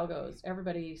my style goes,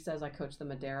 everybody says I coach the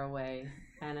Madera way,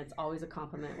 and it's always a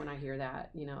compliment when I hear that.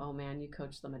 Oh man, you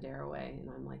coach the Madera way, and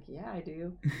I'm like, yeah, I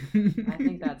do. I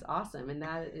think that's awesome, and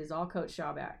that is all Coach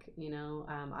Schabach.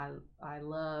 I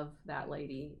love that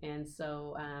lady, and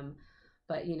so,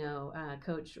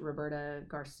 Coach Roberta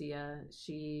Garcia,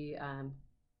 she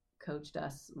coached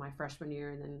us my freshman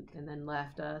year, and then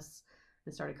left us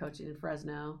and started coaching in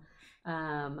Fresno.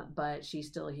 But she's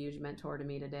still a huge mentor to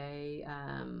me today.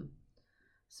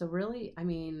 So really, I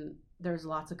mean, there's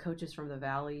lots of coaches from the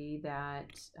Valley that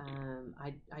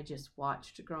I just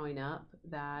watched growing up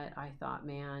that I thought,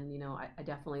 man, I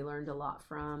definitely learned a lot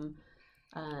from.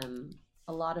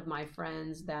 A lot of my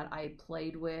friends that I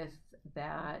played with,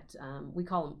 that we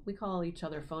call each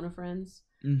other phone-a-friends.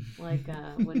 Like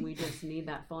when we just need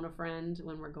that phone-a-friend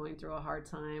when we're going through a hard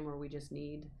time, or we just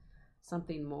need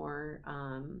something more.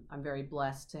 I'm very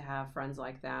blessed to have friends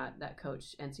like that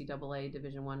coach NCAA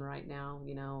Division I right now.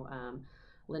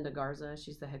 Linda Garza,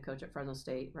 she's the head coach at Fresno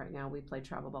State right now. We play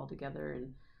travel ball together,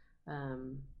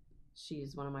 and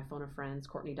she's one of my phone of friends.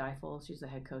 Courtney Deifel, she's the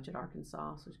head coach at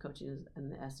Arkansas, so she's coaching in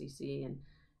the SEC, and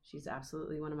she's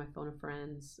absolutely one of my phone of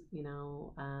friends.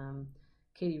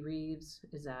 Katie Reeves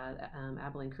is at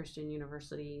Abilene Christian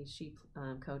University. She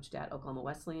coached at Oklahoma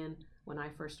Wesleyan when I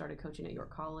first started coaching at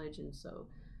York College, and so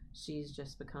she's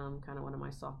just become kind of one of my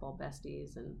softball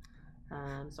besties, and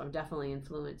so I'm definitely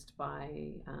influenced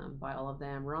by all of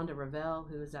them. Rhonda Ravel,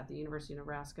 who is at the University of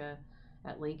Nebraska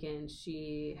at Lincoln,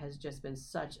 she has just been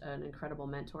such an incredible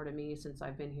mentor to me since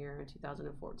I've been here in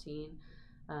 2014.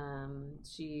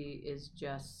 She is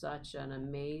just such an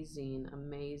amazing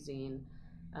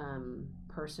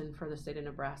person for the state of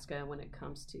Nebraska when it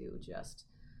comes to just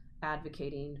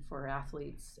advocating for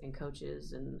athletes and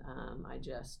coaches, and I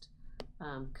just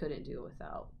couldn't do it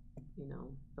without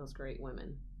those great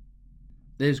women.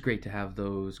 It is great to have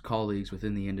those colleagues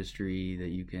within the industry that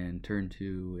you can turn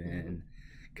to, and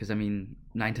because 9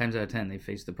 times out of 10 they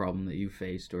face the problem that you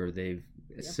faced, or they've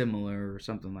similar or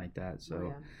something like that.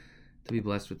 So to be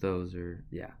blessed with those,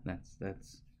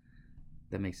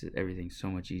 that makes everything so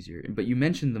much easier. But you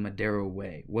mentioned the Madero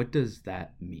way. What does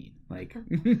that mean? Like,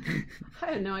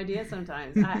 I have no idea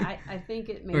sometimes. I think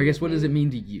it maybe, or I guess, what does it mean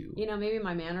to you? Maybe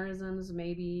my mannerisms,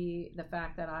 maybe the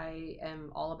fact that I am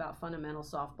all about fundamental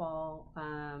softball.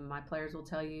 My players will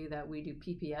tell you that we do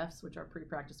PPFs, which are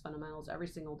pre-practice fundamentals, every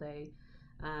single day.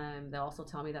 They'll also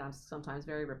tell me that I'm sometimes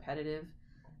very repetitive,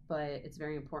 but it's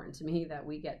very important to me that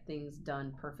we get things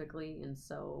done perfectly, and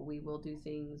so we will do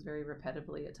things very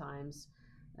repetitively at times.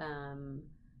 I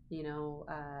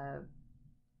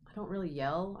don't really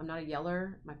yell. I'm not a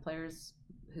yeller. My players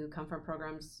who come from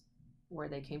programs where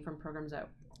they came from programs that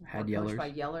had were coached yellers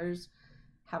by yellers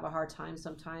have a hard time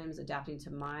sometimes adapting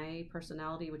to my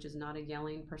personality, which is not a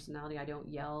yelling personality. I don't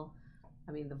yell.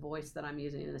 The voice that I'm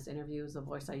using in this interview is the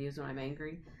voice I use when I'm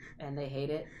angry, and they hate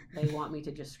it. They want me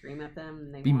to just scream at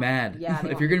them. And be mad. Yeah.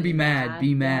 If you're going to be mad,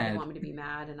 be mad. Yeah, they want me to be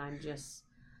mad, and I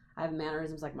have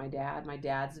mannerisms like my dad. My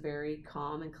dad's very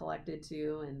calm and collected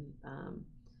too,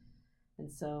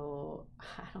 and so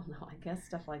I don't know. I guess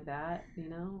stuff like that.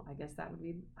 I guess that would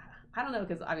be. I don't know,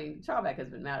 because Chaubeck has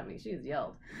been mad at me. She has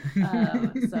yelled.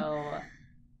 So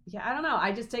yeah, I don't know.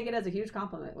 I just take it as a huge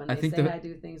compliment when they say I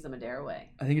do things the Madero way.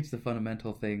 I think it's the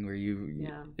fundamental thing where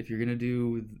if you're gonna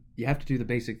do, you have to do the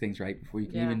basic things right before you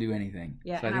can even do anything.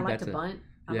 Yeah, so and I like to bunt.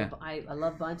 I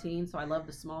love bunting, so I love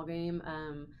the small game.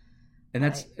 And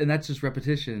that's just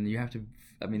repetition. You have to.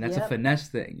 That's a finesse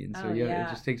thing, and so it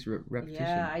just takes repetition.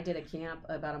 Yeah, I did a camp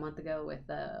about a month ago with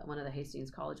one of the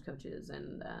Hastings College coaches,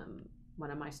 and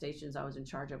one of my stations I was in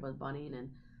charge of was bunting,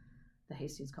 and the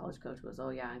Hastings College coach was,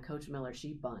 and Coach Miller,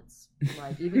 she bunts.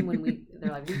 Like, even when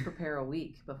they're like, we prepare a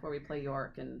week before we play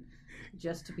York, and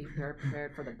just to be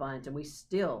prepared for the bunt, and we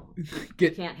still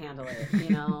can't handle it,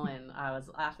 and I was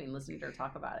laughing listening to her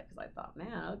talk about it, because I thought,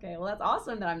 man, okay, well, that's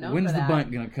awesome that I'm known for that. When's the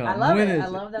bunt gonna come? I love it. I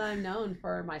love that I'm known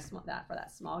for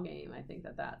that small game. I think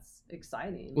that's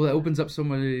exciting. Well, it opens up so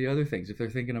many other things. If they're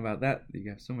thinking about that, you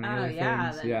have so many other things.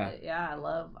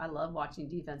 I love watching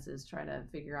defenses try to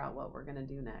figure out what we're gonna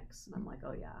do next. And I'm like,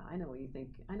 oh yeah, I know what you think.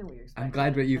 I know what you're expecting. I'm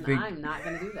glad what you think. I'm not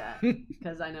gonna do that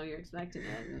because I know you're expecting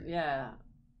it. And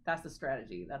that's the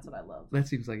strategy. That's what I love. That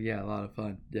seems like a lot of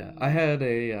fun. Yeah, I had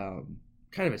a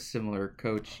kind of a similar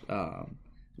coach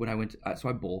when I went. So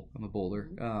I bowl. I'm a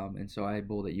bowler, and so I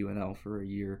bowled at UNL for a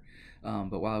year.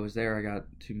 But while I was there, I got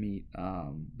to meet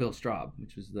Bill Straub,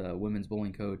 which was the women's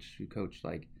bowling coach who coached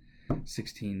like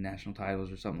 16 national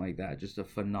titles or something like that. Just a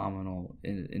phenomenal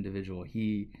individual.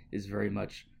 He is very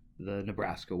much the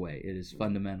Nebraska way. It is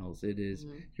fundamentals. It is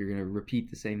you're going to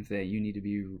repeat the same thing. You need to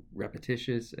be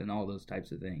repetitious and all those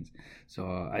types of things. So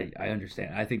I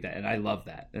understand. I think that, and I love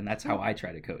that. And that's how I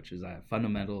try to coach. Is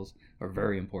fundamentals are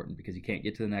very important, because you can't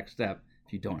get to the next step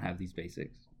if you don't have these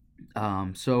basics.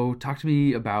 So talk to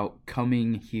me about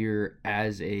coming here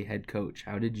as a head coach.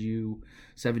 How did you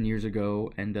 7 years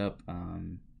ago end up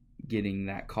getting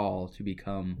that call to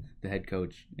become the head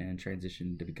coach and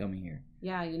transition to becoming here?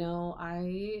 Yeah,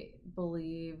 I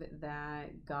believe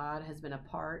that God has been a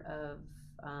part of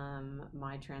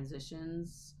my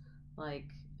transitions.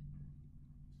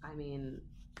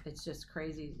 It's just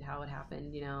crazy how it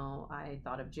happened. I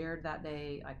thought of Jared that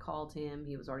day. I called him.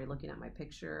 He was already looking at my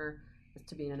picture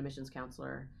to being an admissions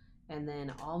counselor. And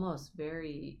then almost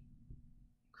very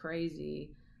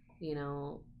crazy,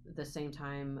 the same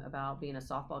time about being a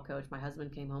softball coach, my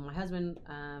husband came home. My husband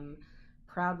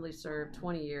proudly served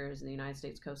 20 years in the United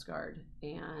States Coast Guard,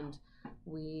 and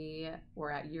We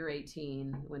were at year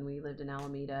 18 when we lived in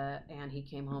Alameda, and he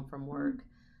came home from work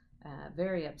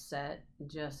very upset,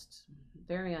 just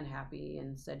very unhappy,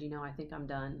 and said, I think I'm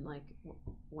done. Like,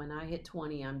 when I hit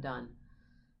 20, I'm done.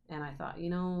 And I thought,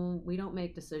 we don't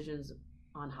make decisions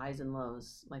on highs and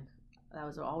lows. Like, that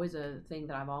was always a thing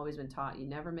that I've always been taught. You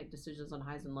never make decisions on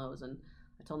highs and lows. And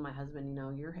I told my husband,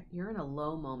 you're in a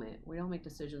low moment. We don't make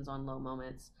decisions on low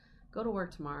moments. Go to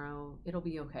work tomorrow. It'll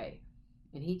be okay.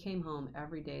 And he came home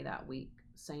every day that week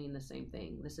saying the same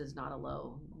thing. This is not a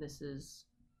low. This is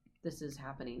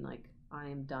happening. Like, I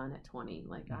am done at 20.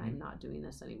 Like, I'm not doing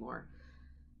this anymore.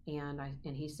 And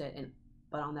he said,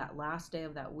 but on that last day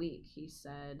of that week, he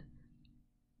said,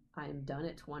 I am done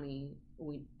at 20.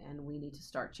 We need to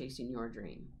start chasing your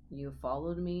dream. You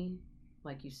followed me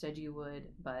like you said you would,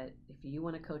 but if you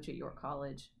want to coach at York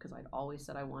College, because I'd always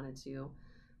said I wanted to,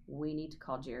 we need to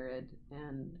call Jared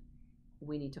and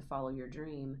we need to follow your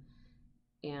dream.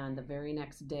 And the very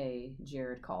next day,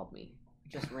 Jared called me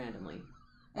just randomly.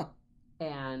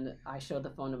 And I showed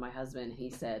the phone to my husband. He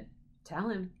said, tell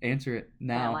him. Answer it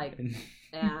now.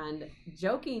 And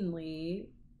jokingly,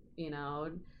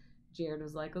 Jared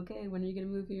was like, okay, when are you going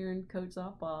to move here and coach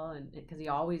softball? And because he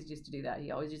always used to do that.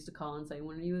 He always used to call and say,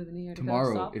 when are you moving here to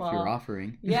tomorrow, coach softball? If you're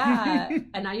offering. Yeah.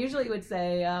 And I usually would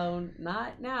say, oh,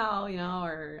 not now,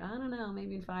 or I don't know,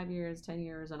 maybe in 5 years, 10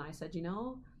 years. And I said,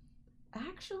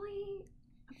 actually,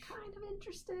 I'm kind of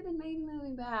interested in maybe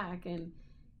moving back.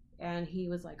 And he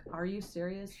was like, are you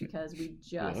serious? Because we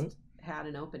just had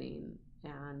an opening.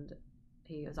 And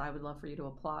he goes, I would love for you to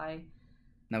apply.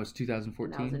 That was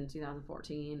 2014? That was in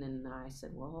 2014. And I said,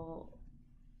 well,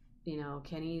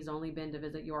 Kenny's only been to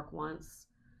visit York once.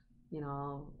 I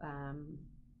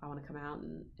want to come out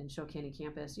and show Kenny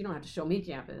campus. You don't have to show me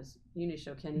campus. You need to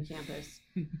show Kenny campus.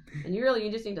 And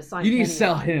you just need to sign Kenny. You need to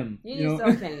sell him. You need to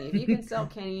sell Kenny. If you can sell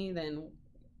Kenny, then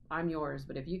I'm yours.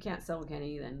 But if you can't sell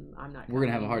Kenny, then I'm not. We're going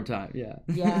to have a hard time. Yeah.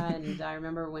 Yeah. And I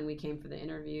remember when we came for the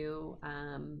interview,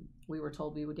 we were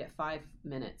told we would get 5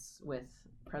 minutes with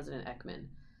President Ekman.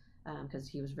 Because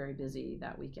he was very busy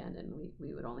that weekend, and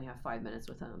we would only have 5 minutes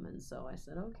with him. And so I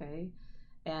said, okay.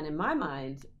 And in my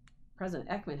mind, President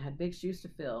Ekman had big shoes to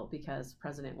fill, because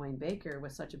President Wayne Baker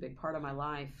was such a big part of my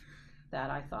life that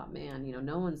I thought, man,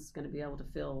 no one's going to be able to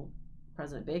fill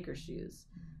President Baker's shoes.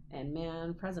 And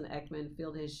man, President Ekman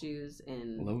filled his shoes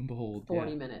in lo and behold,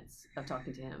 40 minutes of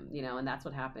talking to him, and that's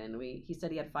what happened. He said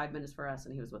he had 5 minutes for us,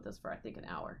 and he was with us for, I think, an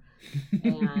hour.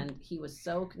 And he was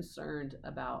so concerned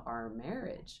about our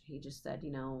marriage. He just said,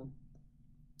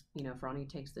 if Ronnie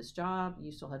takes this job,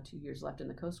 you still have 2 years left in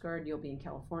the Coast Guard. You'll be in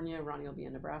California. Ronnie will be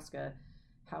in Nebraska.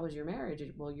 How is your marriage?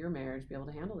 Will your marriage be able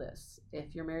to handle this?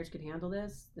 If your marriage could handle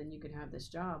this, then you could have this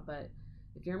job. But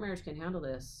if your marriage can handle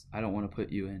this, I don't want to put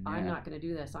you in. I'm not going to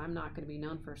do this. I'm not going to be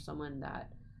known for someone that,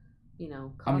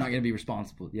 I'm not going to be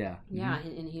responsible. Yeah. Yeah.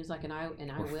 And he was like, and I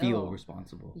will feel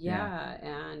responsible. Yeah.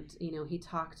 And, he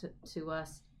talked to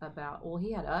us about,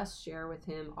 he had us share with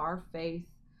him our faith,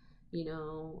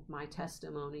 my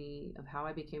testimony of how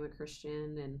I became a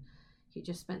Christian. And he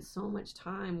just spent so much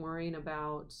time worrying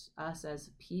about us as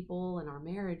people and our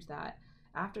marriage that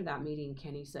after that meeting,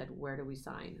 Kenny said, where do we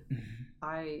sign?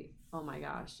 Oh my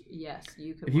gosh, yes,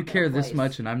 you can. If you care this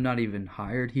much and I'm not even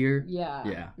hired here.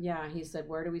 Yeah. He said,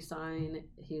 where do we sign?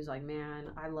 He was like, man,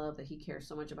 I love that he cares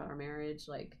so much about our marriage.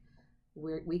 Like,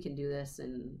 we can do this,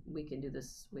 and we can do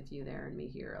this with you there and me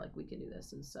here. Like, we can do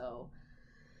this. And so,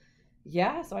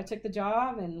 so I took the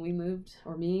job, and we moved,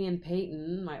 or me and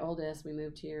Peyton, my oldest, we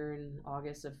moved here in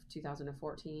August of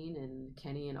 2014, and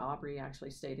Kenny and Aubrey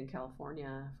actually stayed in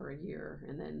California for a year,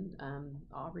 and then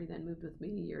Aubrey then moved with me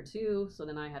year 2. So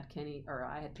then I had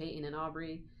Peyton and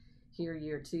Aubrey here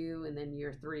year 2, and then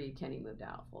year 3 Kenny moved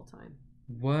out full time.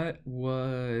 What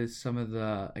was some of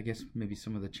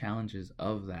the challenges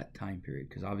of that time period?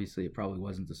 Because obviously it probably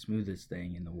wasn't the smoothest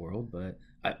thing in the world, but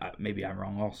maybe I'm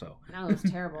wrong also. No, it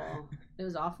was terrible. It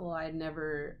was awful. I had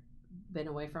never been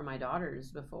away from my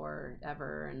daughters before,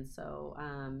 ever. And so,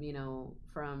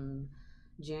 from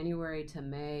January to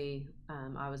May,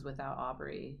 I was without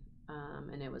Aubrey,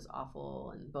 and it was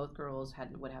awful. And both girls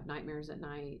would have nightmares at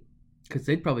night. Because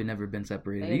they'd probably never been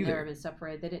separated either. They'd never been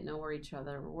separated. They didn't know where each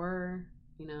other were,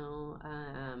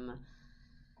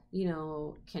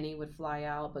 Kenny would fly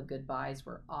out, but goodbyes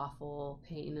were awful.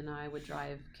 Peyton and I would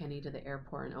drive Kenny to the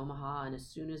airport in Omaha, and as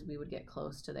soon as we would get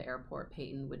close to the airport,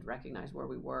 Peyton would recognize where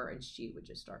we were, and she would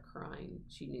just start crying.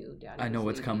 She knew Daddy was leaving.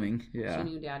 what's coming. Yeah. She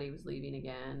knew Daddy was leaving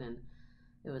again, and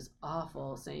it was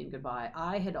awful saying goodbye.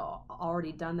 I had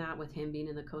already done that with him being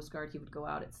in the Coast Guard. He would go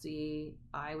out at sea.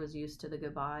 I was used to the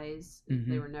goodbyes.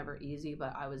 Mm-hmm. They were never easy,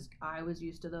 but I was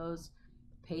used to those.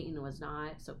 Peyton was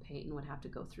not, so Peyton would have to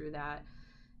go through that.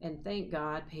 And thank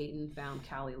God Peyton found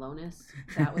Callie Lonis.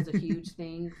 That was a huge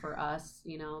thing for us.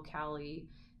 You know, Callie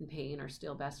and Peyton are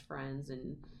still best friends,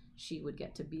 and she would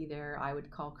get to be there. I would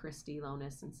call Christy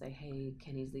Lonis and say, hey,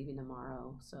 Kenny's leaving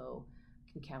tomorrow, so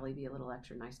can Callie be a little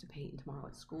extra nice to Peyton tomorrow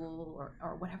at school,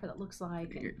 or whatever that looks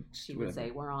like? And she would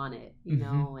say, we're on it, you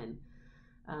know, and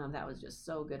that was just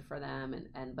so good for them.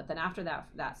 But then after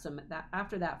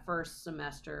after that first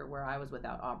semester where I was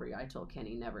without Aubrey, I told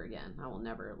Kenny, never again. I will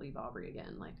never leave Aubrey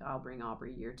again. Like, I'll bring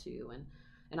Aubrey year 2.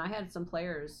 And I had some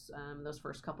players those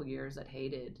first couple years that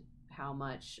hated how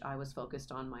much I was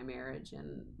focused on my marriage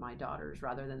and my daughters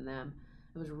rather than them.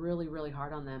 It was really, really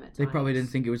hard on them at times. They probably didn't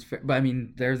think it was fair, but I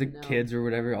mean, they're the kids or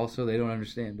whatever. Also, they don't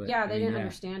understand. But yeah, they didn't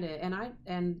understand it, and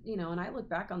I look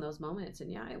back on those moments, and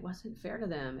yeah, it wasn't fair to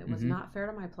them. It was not fair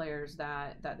to my players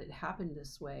that it happened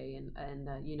this way,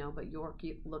 and you know. But York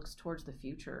looks towards the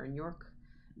future, and York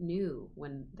knew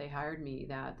when they hired me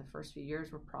that the first few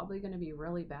years were probably going to be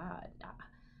really bad.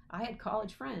 I had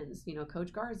college friends, you know,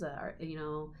 Coach Garza, you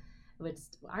know.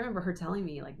 I remember her telling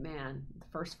me, like, man, the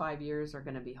first 5 years are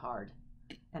going to be hard.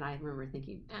 And I remember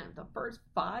thinking, man, the first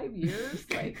 5 years?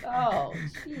 Like, oh,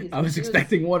 jeez. I was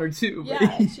expecting 1 or 2.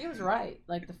 Yeah, she was right.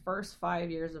 Like, the first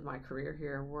 5 years of my career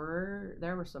here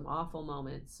there were some awful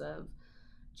moments of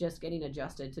just getting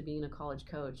adjusted to being a college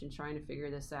coach and trying to figure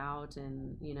this out.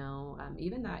 And, you know,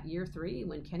 even that year 3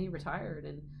 when Kenny retired,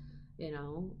 and, you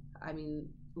know, I mean,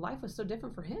 life was so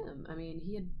different for him. I mean,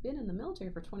 he had been in the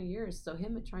military for 20 years, so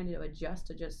him trying to adjust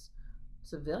to just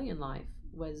civilian life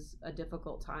was a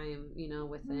difficult time, you know,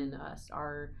 within us,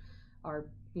 our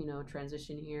you know,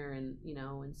 transition here, and you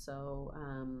know, and so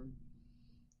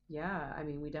yeah, I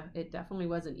mean, it definitely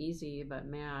wasn't easy, but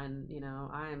man, you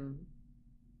know,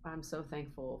 I'm so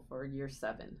thankful for year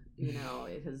 7, you know,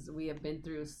 because we have been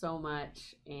through so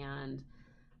much, and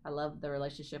I love the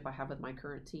relationship I have with my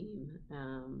current team.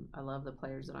 I love the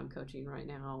players that I'm coaching right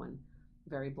now, and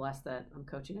very blessed that I'm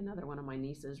coaching another one of my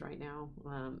nieces right now.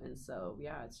 And so,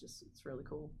 yeah, it's really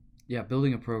cool. Yeah,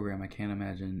 building a program, I can't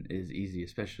imagine is easy,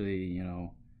 especially, you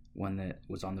know, one that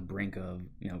was on the brink of,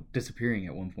 you know, disappearing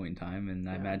at one point in time. And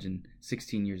I imagine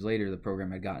 16 years later, the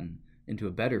program had gotten into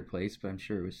a better place, but I'm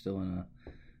sure it was still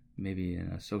maybe in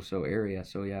a so-so area.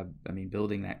 So, yeah, I mean,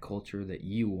 building that culture that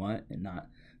you want and not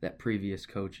that previous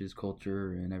coach's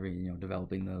culture and everything, you know,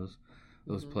 developing those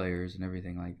players and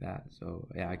everything like that. So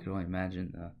yeah, I could only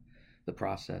imagine the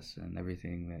process and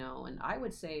everything. And I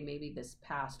would say maybe this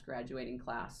past graduating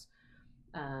class,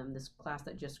 this class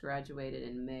that just graduated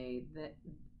in May,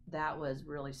 that was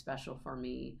really special for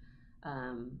me.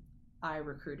 I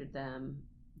recruited them.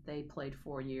 They played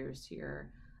 4 years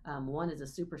here. One is a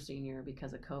super senior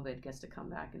because of COVID, gets to come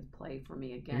back and play for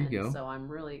me again. There you go. So I'm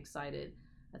really excited.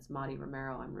 That's Madi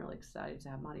Romero. I'm really excited to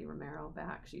have Madi Romero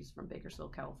back. She's from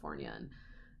Bakersfield, California,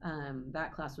 and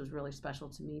that class was really special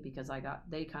to me because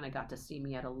they kind of got to see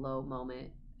me at a low moment,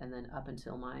 and then up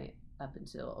until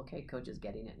okay, coach is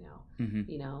getting it now,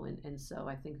 you know, and so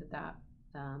I think that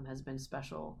has been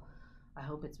special. I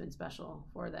hope it's been special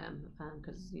for them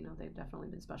because you know, they've definitely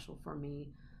been special for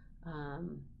me.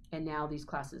 And now these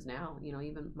classes now, you know,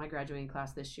 even my graduating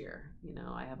class this year, you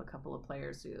know, I have a couple of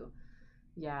players who.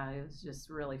 Yeah, it was just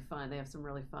really fun. They have some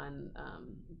really fun,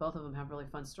 both of them have really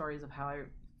fun stories of how I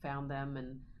found them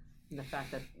and the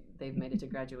fact that they've made it to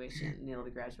graduation and they'll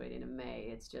be graduating in May.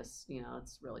 It's just, you know,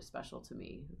 it's really special to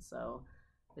me. So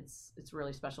it's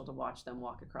really special to watch them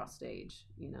walk across stage,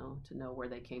 you know, to know where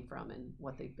they came from and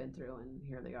what they've been through, and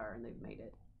here they are and they've made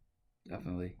it.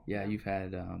 Definitely. Yeah, you've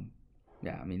had,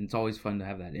 I mean, it's always fun to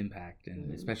have that impact,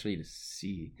 and especially to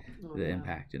see the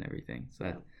impact and everything.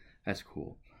 So that's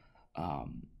cool.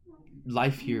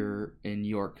 Life here in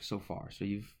York so far. So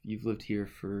you've lived here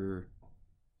for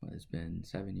what has been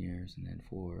 7 years, and then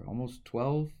for almost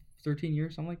 12, 13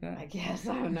 years, something like that. I guess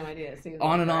I have no idea. It seems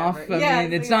on like and forever. off. I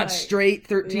mean, it's not straight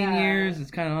 13 years.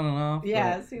 It's kind of on and off.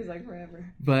 Yeah, it seems like forever.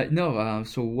 But no.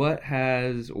 So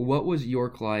what was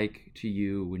York like to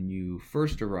you when you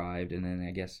first arrived, and then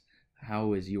I guess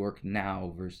how is York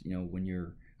now versus, you know, when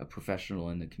you're a professional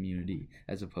in the community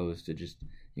as opposed to just,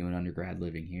 you know, an undergrad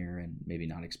living here and maybe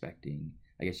not expecting.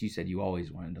 I guess you said you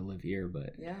always wanted to live here,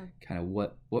 but kind of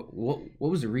what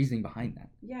was the reasoning behind that?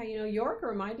 Yeah, you know, York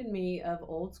reminded me of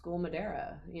old school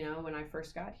Madera. You know, when I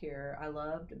first got here, I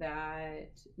loved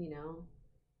that, you know,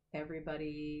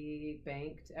 everybody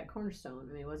banked at Cornerstone.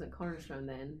 I mean, it wasn't Cornerstone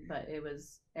then, but it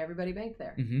was everybody banked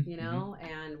there, you know,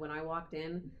 and when I walked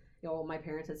in, you know, my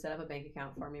parents had set up a bank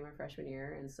account for me my freshman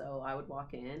year, and so I would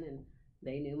walk in and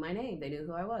they knew my name. They knew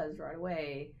who I was right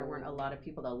away. There weren't a lot of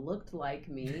people that looked like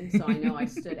me, so I know I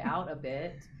stood out a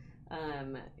bit.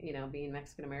 being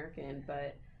Mexican American.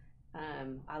 But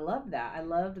I loved that. I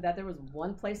loved that there was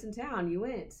one place in town you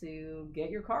went to get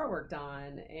your car worked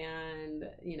on, and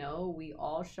we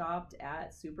all shopped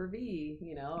at Super V,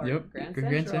 or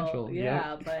Grand Central.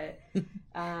 Yeah, but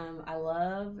I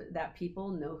love that people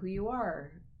know who you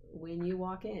are when you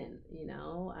walk in.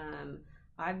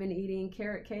 I've been eating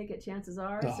carrot cake at Chances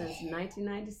Are since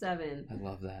 1997. I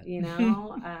love that.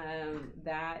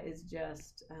 That is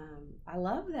just, I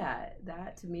love that.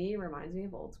 That to me reminds me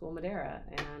of old school Madera,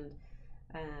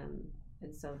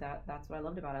 and so that's what I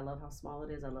loved about it. I love how small it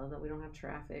is. I love that we don't have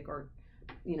traffic, or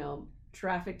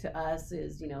traffic to us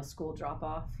is school drop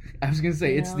off. I was gonna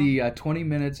say it's the 20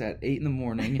 minutes at 8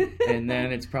 a.m, and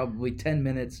then it's probably 10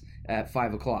 minutes at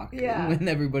 5 o'clock. Yeah. When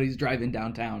everybody's driving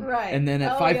downtown. Right. And then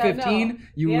at 5:15,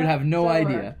 you would have no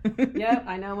idea. Yep.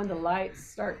 I know when the lights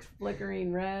start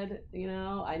flickering red.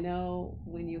 I know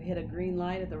when you hit a green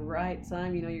light at the right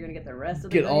time. You're gonna get the rest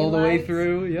of the get all the lights, way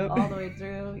through. Yep. All the way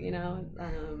through.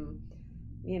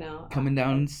 Coming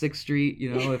down 6th Street,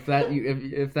 if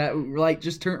that light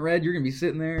just turned red, you're gonna be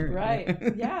sitting there. Right.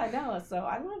 Yeah, no. So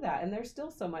I love that, and there's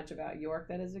still so much about York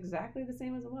that is exactly the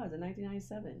same as it was in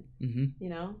 1997.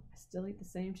 Mm-hmm. I still eat the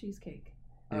same cheesecake,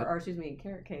 Yep. or excuse me,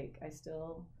 carrot cake. I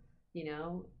still,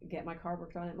 get my car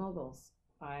worked on at Moguls.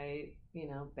 I,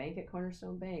 bank at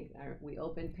Cornerstone Bank. We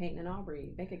opened Peyton and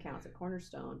Aubrey bank accounts at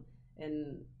Cornerstone,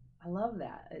 and I love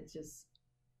that. It's just,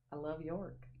 I love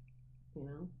York.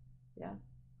 Yeah.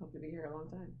 Hope to be here a long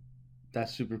time.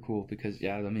 That's super cool because,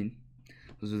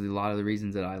 those are a lot of the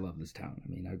reasons that I love this town.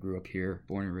 I grew up here,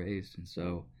 born and raised, and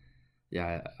so,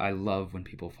 yeah, I love when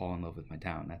people fall in love with my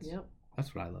town.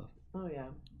 That's what I love. Oh, yeah.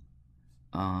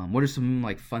 What are some,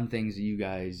 fun things that you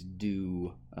guys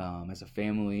do as a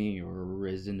family or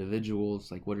as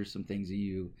individuals? What are some things that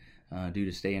you do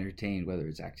to stay entertained, whether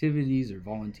it's activities or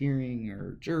volunteering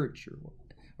or church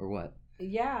or what?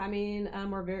 Yeah,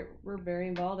 we're very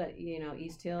involved at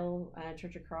East Hill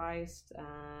Church of Christ.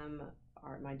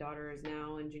 My daughter is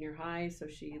now in junior high, so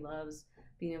she loves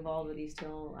being involved with East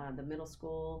Hill, the middle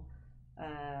school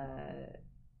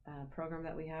program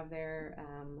that we have there.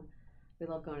 We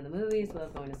love going to the movies. We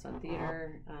love going to Sun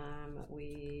Theater.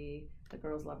 The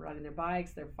girls love riding their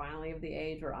bikes. They're finally of the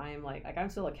age where I'm I'm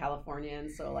still a Californian,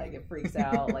 so it freaks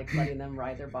out letting them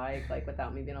ride their bike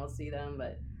without me being able to see them,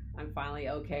 but I'm finally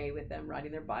okay with them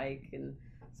riding their bike, and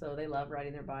so they love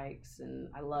riding their bikes, and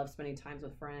I love spending times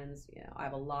with friends. I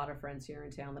have a lot of friends here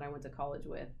in town that I went to college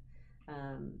with,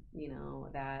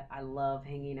 that I love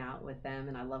hanging out with them,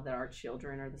 and I love that our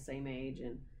children are the same age,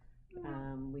 and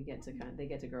they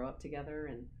get to grow up together,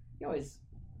 and you always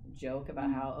joke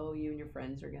about how, you and your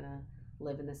friends are gonna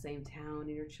live in the same town,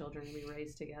 and your children will be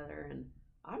raised together, and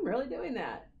I'm really doing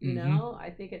that. I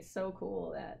think it's so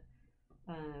cool that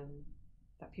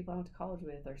that people I went to college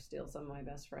with are still some of my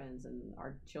best friends, and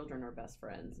our children are best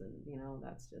friends, and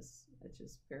it's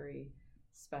just very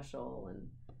special. And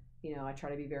I try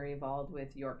to be very involved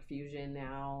with York Fusion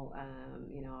now.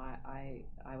 I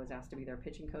was asked to be their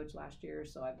pitching coach last year,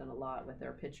 so I've done a lot with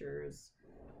their pitchers.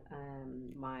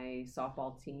 My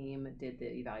softball team did the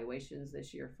evaluations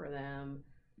this year for them.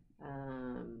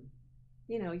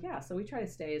 So we try to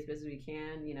stay as busy as we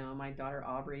can. My daughter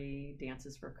Aubrey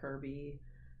dances for Kirby.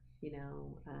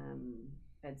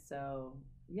 And so,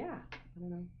 yeah, I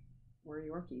don't know. We're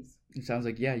Yorkies. It sounds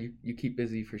like, you keep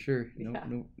busy for sure.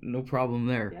 No problem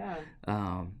there. Yeah.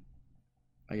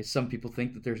 I guess some people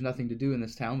think that there's nothing to do in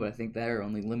this town, but I think they're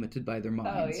only limited by their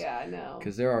minds. Oh, yeah, I know.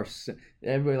 Because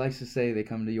everybody likes to say they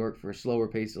come to York for a slower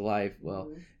pace of life.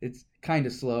 Well, It's kind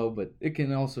of slow, but it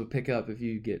can also pick up if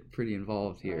you get pretty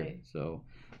involved here. Right. So,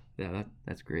 yeah,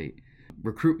 that's great.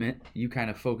 Recruitment, you kind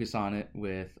of focus on it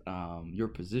with your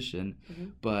position,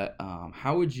 but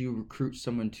how would you recruit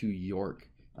someone to York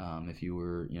if you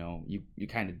were, you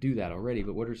kind of do that already,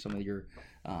 but what are some of your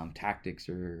tactics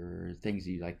or things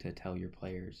that you like to tell your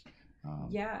players?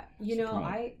 I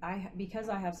because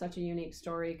I have such a unique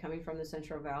story coming from the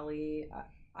Central Valley,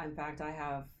 in fact, I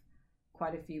have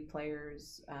quite a few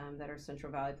players that are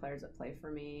Central Valley players that play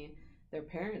for me. Their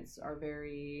parents are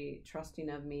very trusting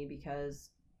of me because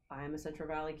I'm a Central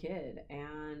Valley kid,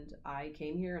 and I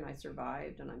came here and I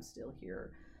survived, and I'm still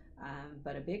here.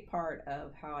 But a big part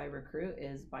of how I recruit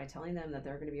is by telling them that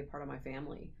they're going to be a part of my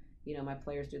family. My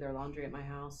players do their laundry at my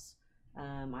house.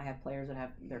 I have players that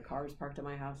have their cars parked at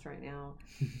my house right now.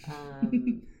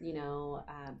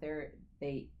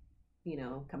 They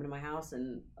come to my house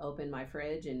and open my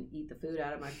fridge and eat the food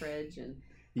out of my fridge, and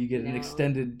you get an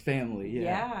extended family.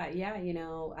 Yeah.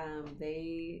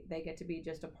 They get to be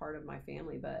just a part of my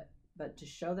family, but to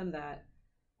show them that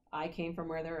I came from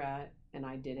where they're at and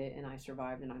I did it and I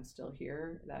survived and I'm still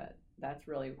here. That's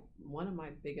really one of my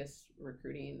biggest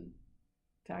recruiting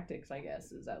tactics, I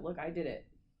guess, is that, look, I did it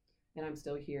and I'm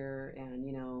still here. And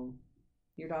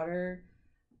your daughter,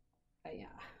 yeah,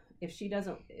 if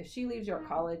she leaves York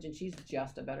College and she's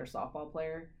just a better softball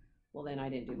player, well, then I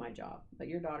didn't do my job. But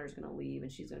your daughter's going to leave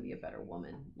and she's going to be a better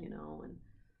woman,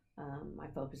 and my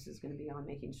focus is going to be on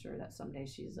making sure that someday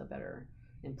she's a better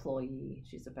employee,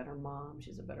 she's a better mom,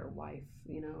 she's a better wife,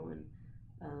 and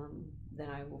then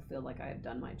I will feel like I have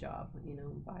done my job,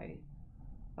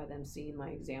 by them seeing my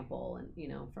example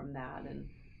and, from that. And,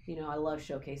 I love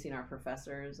showcasing our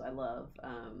professors. I love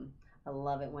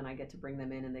it when I get to bring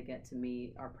them in and they get to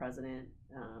meet our president.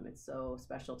 It's so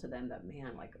special to them that,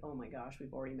 man, like, oh my gosh,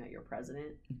 we've already met your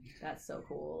president. That's so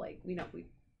cool. Like,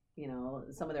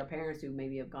 some of their parents who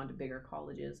maybe have gone to bigger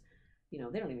colleges, they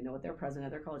don't even know what their president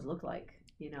of their college looked like,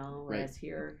 whereas right.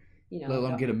 Here, let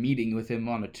alone get a meeting with him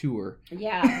on a tour.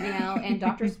 Yeah, and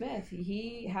Dr. Smith,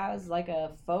 he has like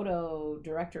a photo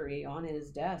directory on his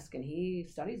desk and he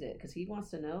studies it because he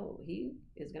wants to know. He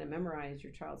is going to memorize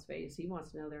your child's face. He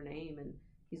wants to know their name and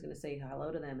he's going to say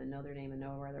hello to them and know their name and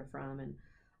know where they're from. And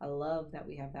I love that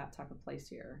we have that type of place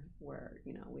here where,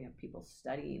 we have people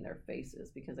studying their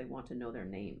faces because they want to know their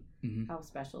name. Mm-hmm. How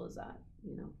special is that,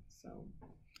 so.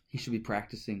 He should be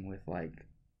practicing with like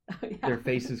yeah. their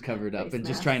faces covered up Face and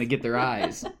mask. just trying to get their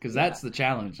eyes, because that's the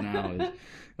challenge now.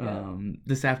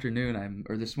 Is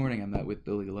this morning I met with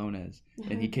Billy Galones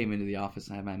and he came into the office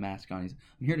and I had my mask on. He's,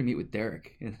 I'm here to meet with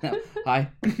Derek. And hi.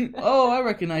 Oh, I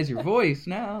recognize your voice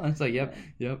now. It's like, yep.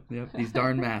 These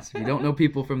darn masks. If you don't know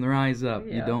people from their eyes up,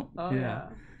 you don't. Oh, yeah.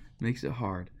 Makes it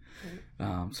hard.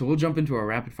 So we'll jump into our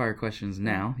rapid fire questions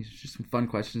now. These are just some fun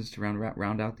questions to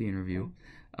round out the interview.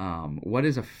 What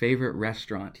is a favorite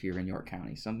restaurant here in York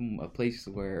County? A place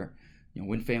where,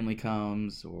 when family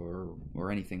comes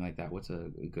or anything like that. What's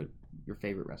your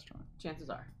favorite restaurant?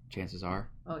 Chances are.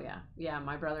 Oh yeah. Yeah.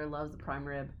 My brother loves the prime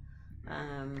rib.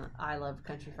 I love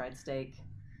country fried steak.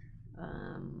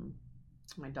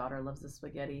 My daughter loves the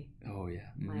spaghetti. Oh yeah.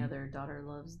 Mm-hmm. My other daughter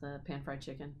loves the pan fried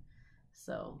chicken.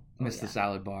 So. The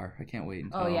salad bar. I can't wait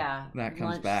until that comes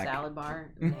lunch back. Salad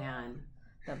bar, man.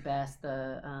 The best.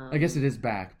 I guess it is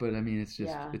back, but I mean, it's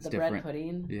just it's the different. Bread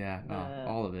pudding. Yeah,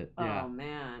 all of it. Yeah. Oh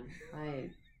man,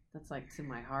 that's like to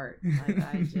my heart.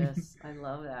 I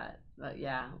love that. But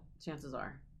yeah, chances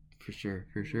are. For sure.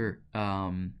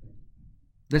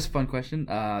 This is a fun question.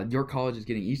 York College is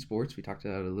getting esports. We talked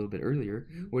about it a little bit earlier.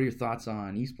 Mm-hmm. What are your thoughts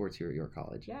on esports here at York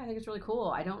College? Yeah, I think it's really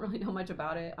cool. I don't really know much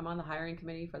about it. I'm on the hiring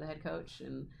committee for the head coach,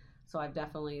 and so I've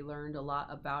definitely learned a lot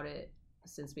about it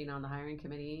since being on the hiring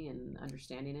committee and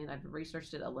understanding it. I've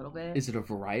researched it a little bit. Is it a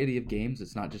variety of games?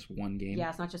 It's not just one game? Yeah,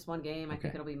 it's not just one game. Okay. I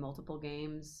think it'll be multiple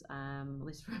games, at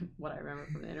least from what I remember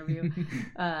from the interview.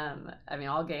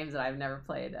 All games that I've never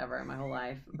played ever in my whole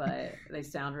life, but they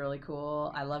sound really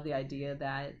cool. I love the idea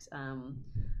that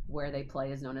where they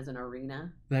play is known as an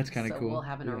arena. That's kind of cool. So we'll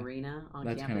have an arena on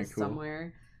campus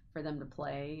somewhere for them to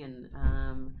play.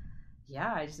 And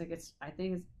yeah, I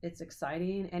think it's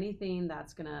exciting. Anything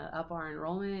that's gonna up our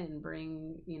enrollment and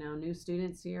bring new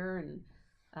students here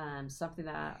and something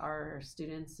that our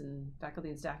students and faculty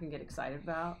and staff can get excited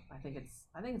about. I think it's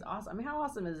awesome. How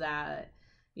awesome is that?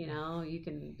 You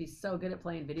can be so good at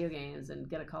playing video games and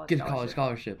get a college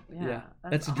scholarship. Yeah,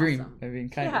 that's a awesome. dream. I mean,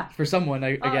 kind of for someone,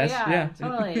 I guess. Yeah,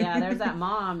 totally. Yeah, there's that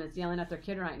mom that's yelling at their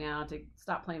kid right now to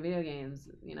stop playing video games.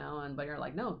 But you're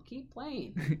like, no, keep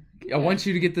playing. I want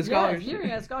you to get the scholarship. You're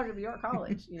gonna get a scholarship at York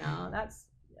College.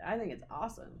 I think it's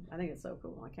awesome. I think it's so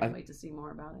cool. I can't wait to see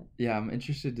more about it. Yeah, I'm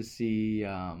interested to see.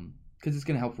 Because it's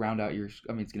going to help round out it's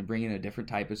going to bring in a different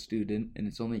type of student, and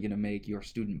it's only going to make your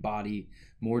student body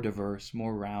more diverse,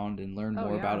 more round, and learn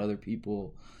more about other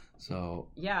people. So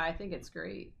yeah, I think it's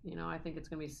great. I think it's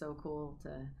going to be so cool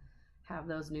to have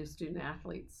those new student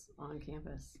athletes on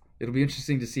campus. It'll be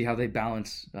interesting to see how they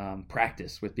balance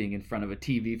practice with being in front of a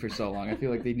TV for so long. I feel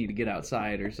like they need to get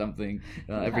outside or something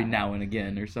every now and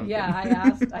again or something. Yeah,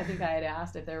 I think I had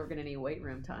asked if they were going to need weight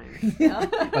room time.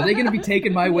 Are they going to be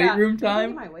taking my weight room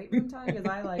time? My weight room time, because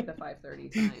I like the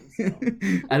 5:30 time.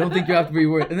 So. I don't think you have to be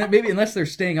worried. And then maybe unless they're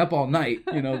staying up all night,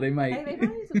 they might. Hey, they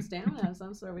probably need some stamina of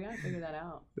some sort. We got to figure that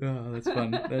out. Oh, that's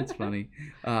fun. That's funny.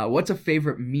 What's a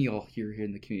favorite meal here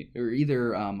in the community? Or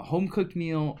either a home cooked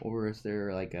meal, or is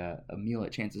there like a meal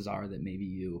that chances are that maybe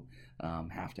you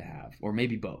have to have, or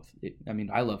maybe both?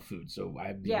 I love food, so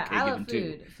I'd be okay I love food.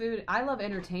 Too. Food. I love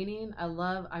entertaining.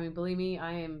 Believe me,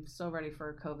 I am so ready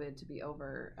for COVID to be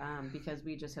over because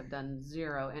we just have done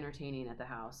zero entertaining at the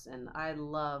house, and I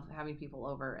love having people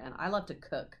over, and I love to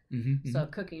cook. Mm-hmm, so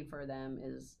cooking for them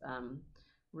is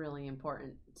really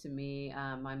important to me.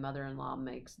 My mother-in-law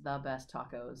makes the best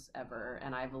tacos ever,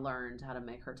 and I've learned how to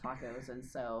make her tacos, and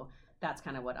so that's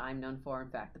kind of what I'm known for. In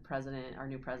fact, our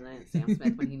new president, Sam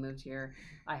Smith, when he moved here,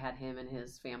 I had him and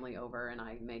his family over, and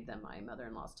I made them my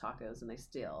mother-in-law's tacos, and they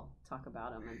still talk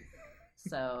about them. And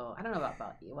so I don't know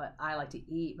about what I like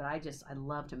to eat, but I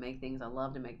love to make things. I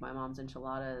love to make my mom's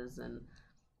enchiladas. And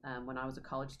when I was a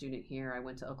college student here, I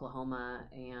went to Oklahoma,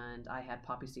 and I had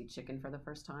poppy seed chicken for the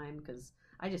first time because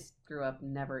I just grew up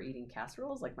never eating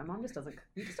casseroles. Like, my mom just doesn't.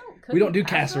 We just don't cook. We don't do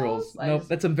casseroles. Nope,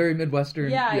 that's a very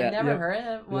Midwestern. Yeah, I never heard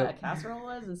of what a casserole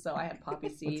was, and so I had poppy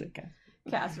seed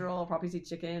casserole, poppy seed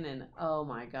chicken, and oh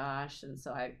my gosh! And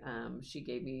so she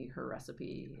gave me her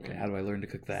recipe. Okay, how do I learn to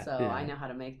cook that? So I know how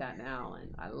to make that now,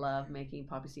 and I love making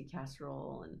poppy seed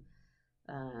casserole,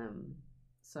 and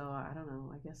so I don't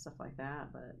know, I guess stuff like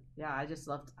that. But yeah,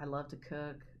 I love to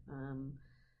cook.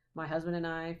 My husband and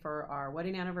I, for our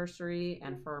wedding anniversary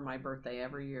and for my birthday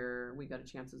every year, we go to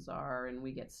Chances Are and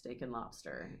we get steak and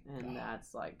lobster. And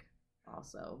that's like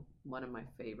also one of my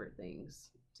favorite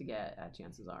things to get at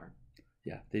Chances Are.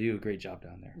 Yeah, they do a great job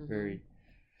down there. Very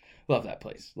love that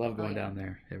place. Love going down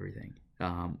there, everything.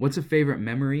 What's a favorite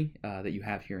memory that you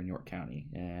have here in York County?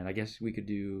 And I guess we could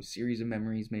do a series of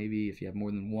memories maybe if you have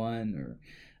more than one, or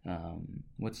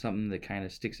what's something that kind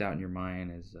of sticks out in your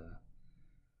mind as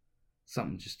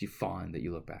something just fond that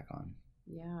you look back on?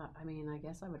 Yeah, I mean, I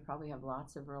guess I would probably have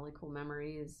lots of really cool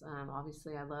memories.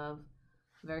 Obviously, I love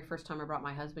the very first time I brought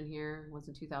my husband here was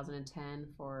in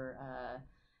 2010 for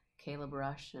Caleb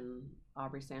Rush and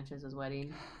Aubrey Sanchez's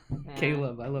wedding. And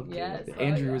Caleb, I love Caleb. Yes,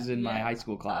 Andrew was in my high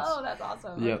school class. Oh, that's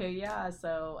awesome. Yep. Okay, yeah.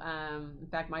 So, in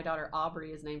fact, my daughter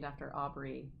Aubrey is named after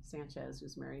Aubrey Sanchez,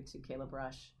 who's married to Caleb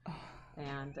Rush.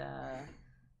 And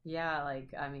yeah,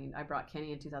 like, I mean, I brought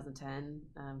Kenny in 2010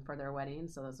 for their wedding,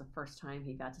 so that was the first time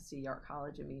he got to see York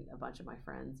College and meet a bunch of my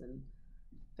friends and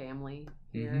family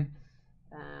here.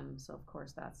 So of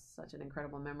course that's such an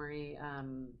incredible memory.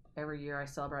 Every year I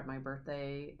celebrate my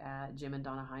birthday at Jim and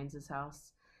Donna Hines'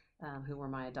 house, who were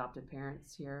my adopted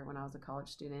parents here when I was a college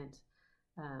student.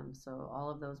 So all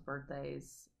of those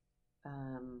birthdays,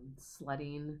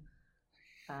 sledding,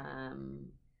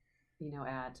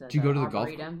 at Did you go to the golf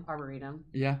Arboretum.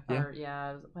 Yeah.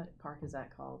 What park is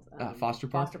that called? Foster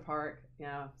Park. Foster Park.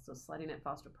 Yeah. So sledding at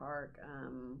Foster Park.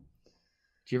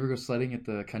 Did you ever go sledding at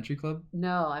the country club?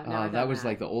 No, I've never done that. Was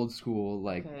like the old school,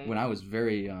 like okay. when I was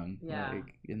very young. Yeah.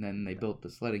 And then they built the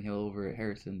sledding hill over at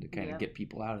Harrison to kind of get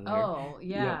people out of there. Oh,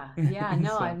 yeah. Yeah.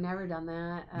 No, I've never done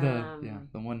that.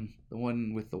 The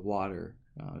one with the water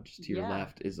just to your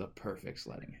left is a perfect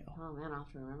sledding hill. Oh man, I'll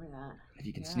have to remember that. If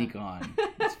you can sneak on,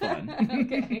 it's fun.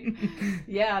 Okay.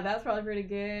 Yeah, that's probably pretty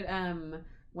good.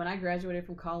 When I graduated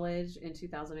from college in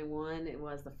 2001, it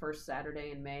was the first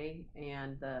Saturday in May,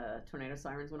 and the tornado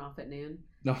sirens went off at noon.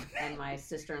 No. And my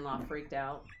sister-in-law freaked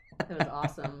out. It was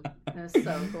awesome. It was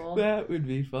so cool. That would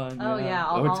be fun. Oh yeah,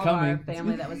 all of our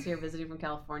family that was here visiting from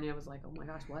California was like, "Oh my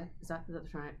gosh, what is that?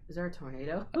 Is there a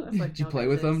tornado?" Like, did you play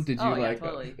with them? Did you yeah,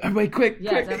 totally. Everybody, quick!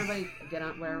 Yes, everybody get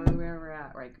on wherever we're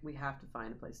at. Like, we have to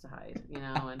find a place to hide, And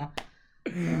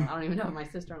I don't even know if my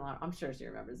sister-in-law. I'm sure she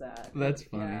remembers that. That's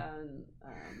funny. Yeah, and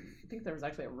I think there was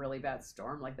actually a really bad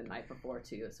storm like the night before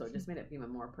too, so it just made it even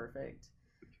more perfect.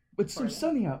 It's so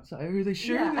sunny outside. Are they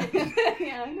sure? Yeah,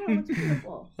 yeah, I know. It's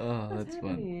beautiful. Oh, that's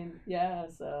fun. Yeah.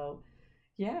 So,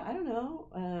 yeah, I don't know.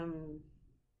 I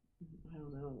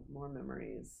don't know. More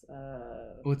memories.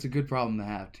 Well, it's a good problem to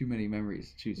have. Too many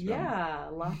memories to choose from. Yeah,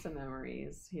 lots of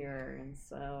memories here, and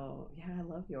so yeah, I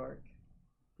love York.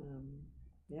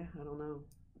 Yeah, I don't know.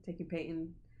 Taking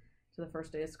Peyton to the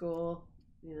first day of school,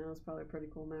 it's probably a pretty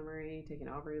cool memory. Taking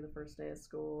Aubrey to the first day of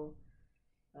school.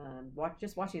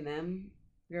 Just watching them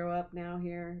grow up now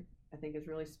here, I think is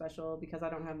really special because I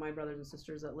don't have my brothers and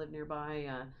sisters that live nearby.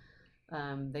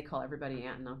 They call everybody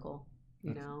aunt and uncle,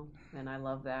 and I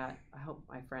love that. I hope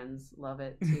my friends love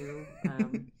it too.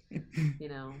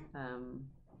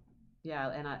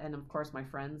 Yeah, and of course my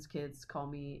friends' kids call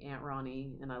me Aunt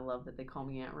Ronnie, and I love that they call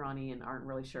me Aunt Ronnie and aren't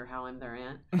really sure how I'm their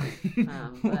aunt, but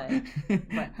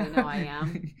they know I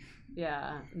am.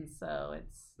 Yeah, and so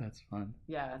that's fun.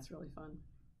 Yeah, it's really fun.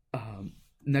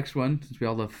 Next one, since we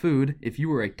all love food, if you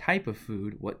were a type of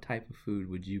food, what type of food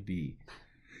would you be?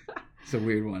 It's a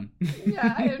weird one.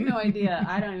 Yeah, I have no idea.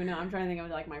 I don't even know. I'm trying to think of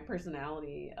like my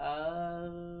personality. I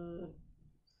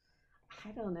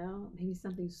don't know. Maybe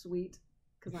something sweet.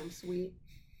 Because I'm sweet,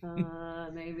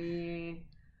 maybe,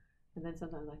 and then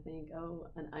sometimes I think,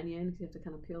 an onion, because you have to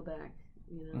kind of peel back,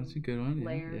 That's a good one.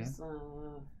 Layers. Yeah.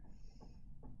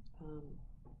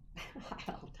 I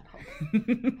don't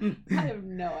know. I have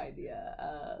no idea.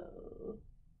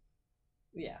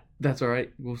 Yeah. That's all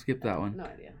right. We'll skip that one. No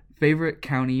idea. Favorite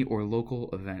county or local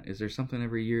event? Is there something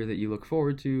every year that you look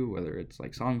forward to, whether it's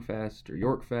like Songfest or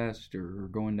York Fest or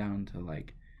going down to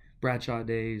like Bradshaw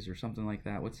Days or something like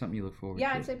that? What's something you look forward to?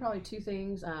 Yeah, I'd say probably two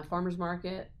things. Farmers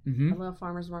Market. Mm-hmm. I love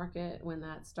Farmers Market. When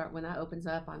that opens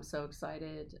up, I'm so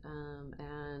excited.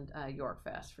 And York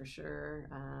Fest for sure.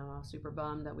 I was super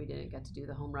bummed that we didn't get to do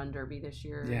the Home Run Derby this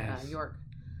year. Yes. York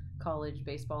College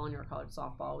baseball and York College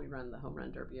softball, we run the Home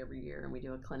Run Derby every year, and we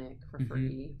do a clinic for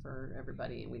free for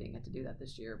everybody, and we didn't get to do that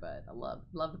this year, but I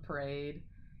love the parade.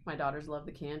 My daughters love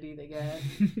the candy they get.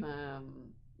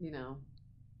 You know,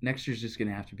 next year's just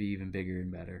gonna have to be even bigger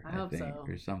and better, I hope think, so.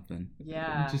 or something.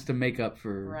 Yeah, just to make up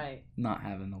for right. not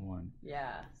having the one.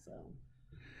 Yeah, so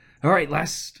all right,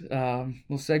 last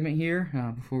little segment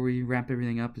here before we wrap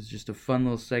everything up is just a fun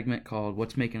little segment called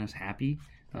What's Making Us Happy.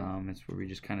 It's where we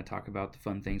just kind of talk about the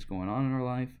fun things going on in our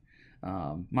life.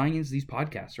 Mine is these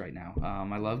podcasts right now.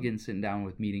 I love sitting down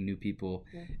with meeting new people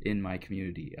in my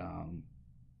community.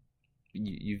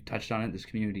 You've touched on it. This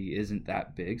community isn't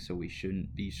that big, so we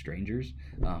shouldn't be strangers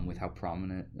with how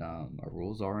prominent our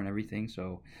rules are and everything.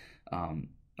 So I'm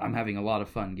having a lot of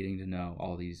fun getting to know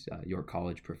all these York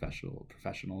College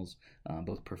professionals,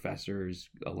 both professors,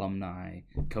 alumni,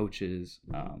 coaches.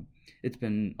 It's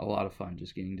been a lot of fun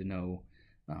just getting to know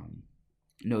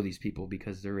these people,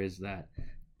 because there is the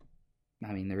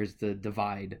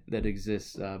divide that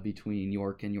exists between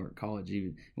York and York College,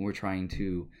 and we're trying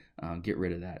to get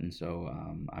rid of that. And so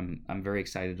I'm very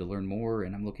excited to learn more,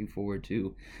 and I'm looking forward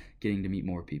to getting to meet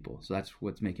more people. So that's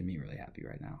what's making me really happy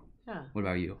right now. Yeah. What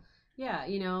about you? Yeah,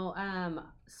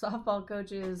 softball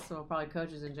coaches, or probably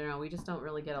coaches in general, we just don't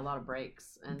really get a lot of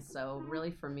breaks. And so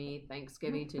really for me,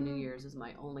 Thanksgiving to New Year's is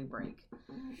my only break.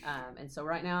 And so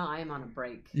right now I am on a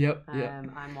break. Yep.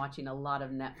 I'm watching a lot of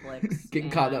Netflix.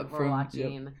 Getting caught up we're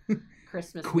watching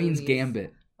Christmas Queen's movies.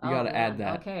 Gambit. You got to add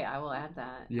that. Okay, I will add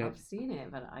that. Yep. I've seen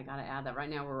it, but I got to add that. Right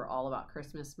now we're all about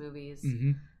Christmas movies.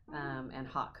 Mm-hmm. And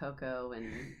hot cocoa,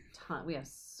 and we have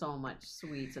so much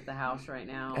sweets at the house right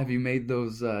now. Have you made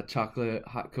those chocolate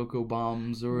hot cocoa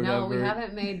bombs or whatever? No, we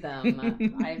haven't made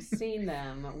them. I've seen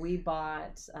them. We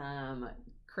bought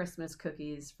Christmas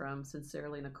cookies from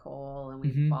Sincerely Nicole, and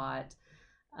we bought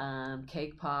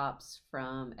cake pops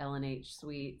from L&H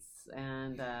Sweets,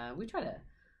 and we try to,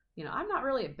 I'm not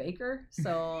really a baker,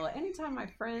 so anytime my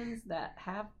friends that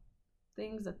have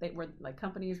things that they were like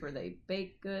companies where they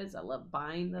bake goods, I love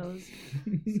buying those.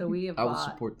 So we have I will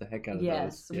support the heck out of those.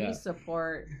 Yes, we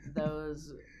support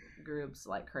those groups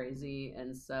like crazy,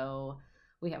 and so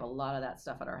we have a lot of that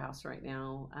stuff at our house right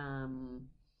now.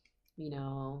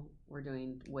 We're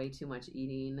doing way too much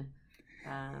eating.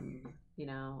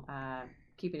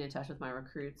 Keeping in touch with my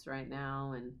recruits right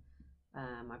now, and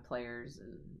my players,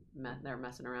 and they're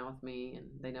messing around with me, and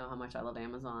they know how much I love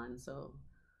Amazon, so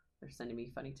they're sending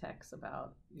me funny texts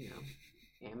about,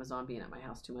 Amazon being at my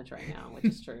house too much right now, which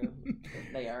is true.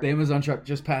 They are. The Amazon truck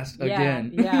just passed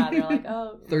again. Yeah, they're like,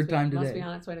 oh, third time today. Must be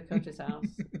on its way to Coach's house.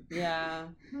 Yeah.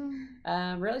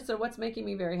 Really, so what's making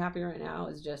me very happy right now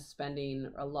is just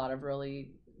spending a lot of really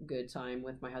good time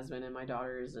with my husband and my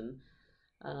daughters, and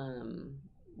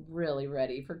really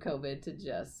ready for COVID to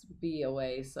just be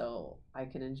away so I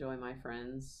can enjoy my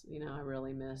friends. I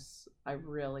really miss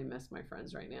my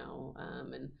friends right now,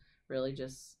 and really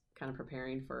just kind of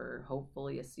preparing for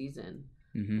hopefully a season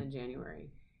in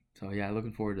January. So yeah,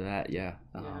 looking forward to that. Yeah.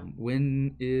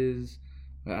 When is,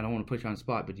 I don't want to put you on the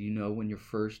spot, but do you know when your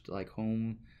first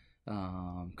home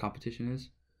competition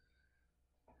is?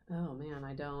 Oh man,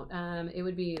 I don't. It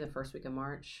would be the first week of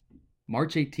March.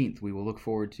 March 18th, we will look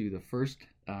forward to the first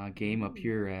game up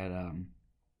here at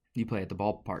you play at the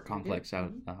ballpark complex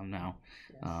out now.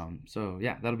 Yes. So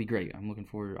yeah, that'll be great. I'm looking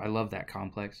forward. I love that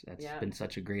complex. That's been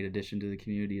such a great addition to the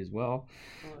community as well.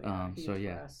 So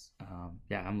yeah,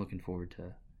 I'm looking forward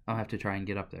to. I'll have to try and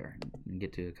get up there and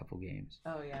get to a couple games.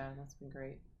 Oh yeah, that's been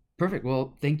great. Perfect.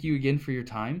 Well, thank you again for your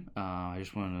time. I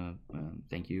just want to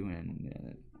thank you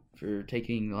and for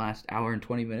taking the last hour and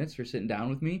 20 minutes for sitting down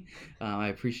with me. I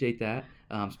appreciate that.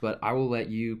 But I will let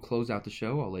you close out the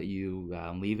show. I'll let you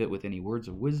leave it with any words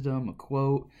of wisdom, a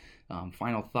quote,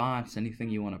 final thoughts, anything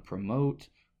you want to promote,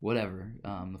 whatever.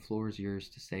 The floor is yours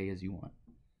to say as you want.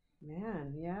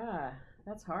 Man, yeah,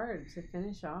 that's hard to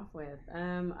finish off with.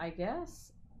 I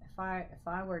guess if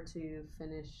I were to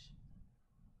finish,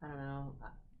 I don't know.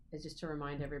 It's just to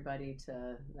remind everybody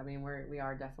we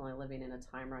are definitely living in a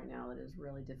time right now that is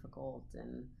really difficult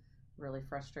and really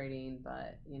frustrating,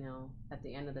 but at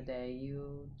the end of the day,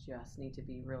 you just need to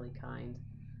be really kind.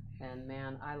 And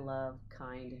man, I love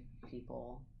kind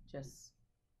people. Just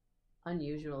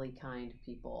unusually kind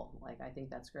people. Like, I think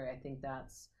that's great. I think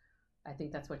that's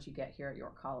what you get here at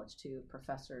York College too.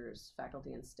 Professors,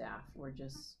 faculty, and staff. We're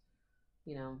just,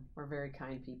 we're very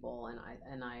kind people,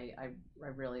 and I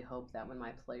really hope that when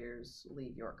my players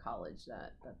leave York College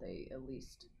that they at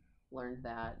least learned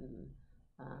that. And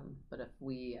but if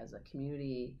we as a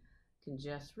community can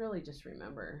just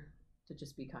remember to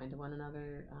just be kind to one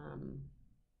another,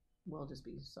 we'll just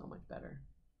be so much better.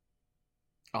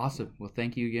 Awesome. Well,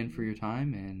 thank you again for your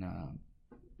time, and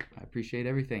I appreciate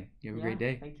everything. You have a great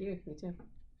day. Thank you. You too.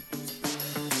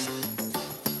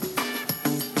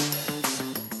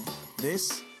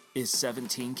 This is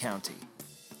 17 County,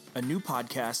 a new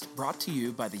podcast brought to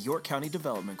you by the York County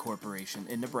Development Corporation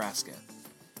in Nebraska.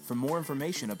 For more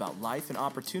information about life and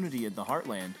opportunity in the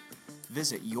Heartland,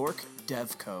 visit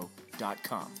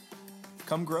yorkdevco.com.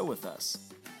 Come grow with us.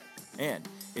 And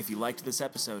if you liked this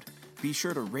episode, be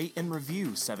sure to rate and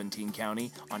review 17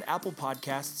 County on Apple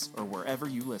Podcasts or wherever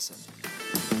you listen.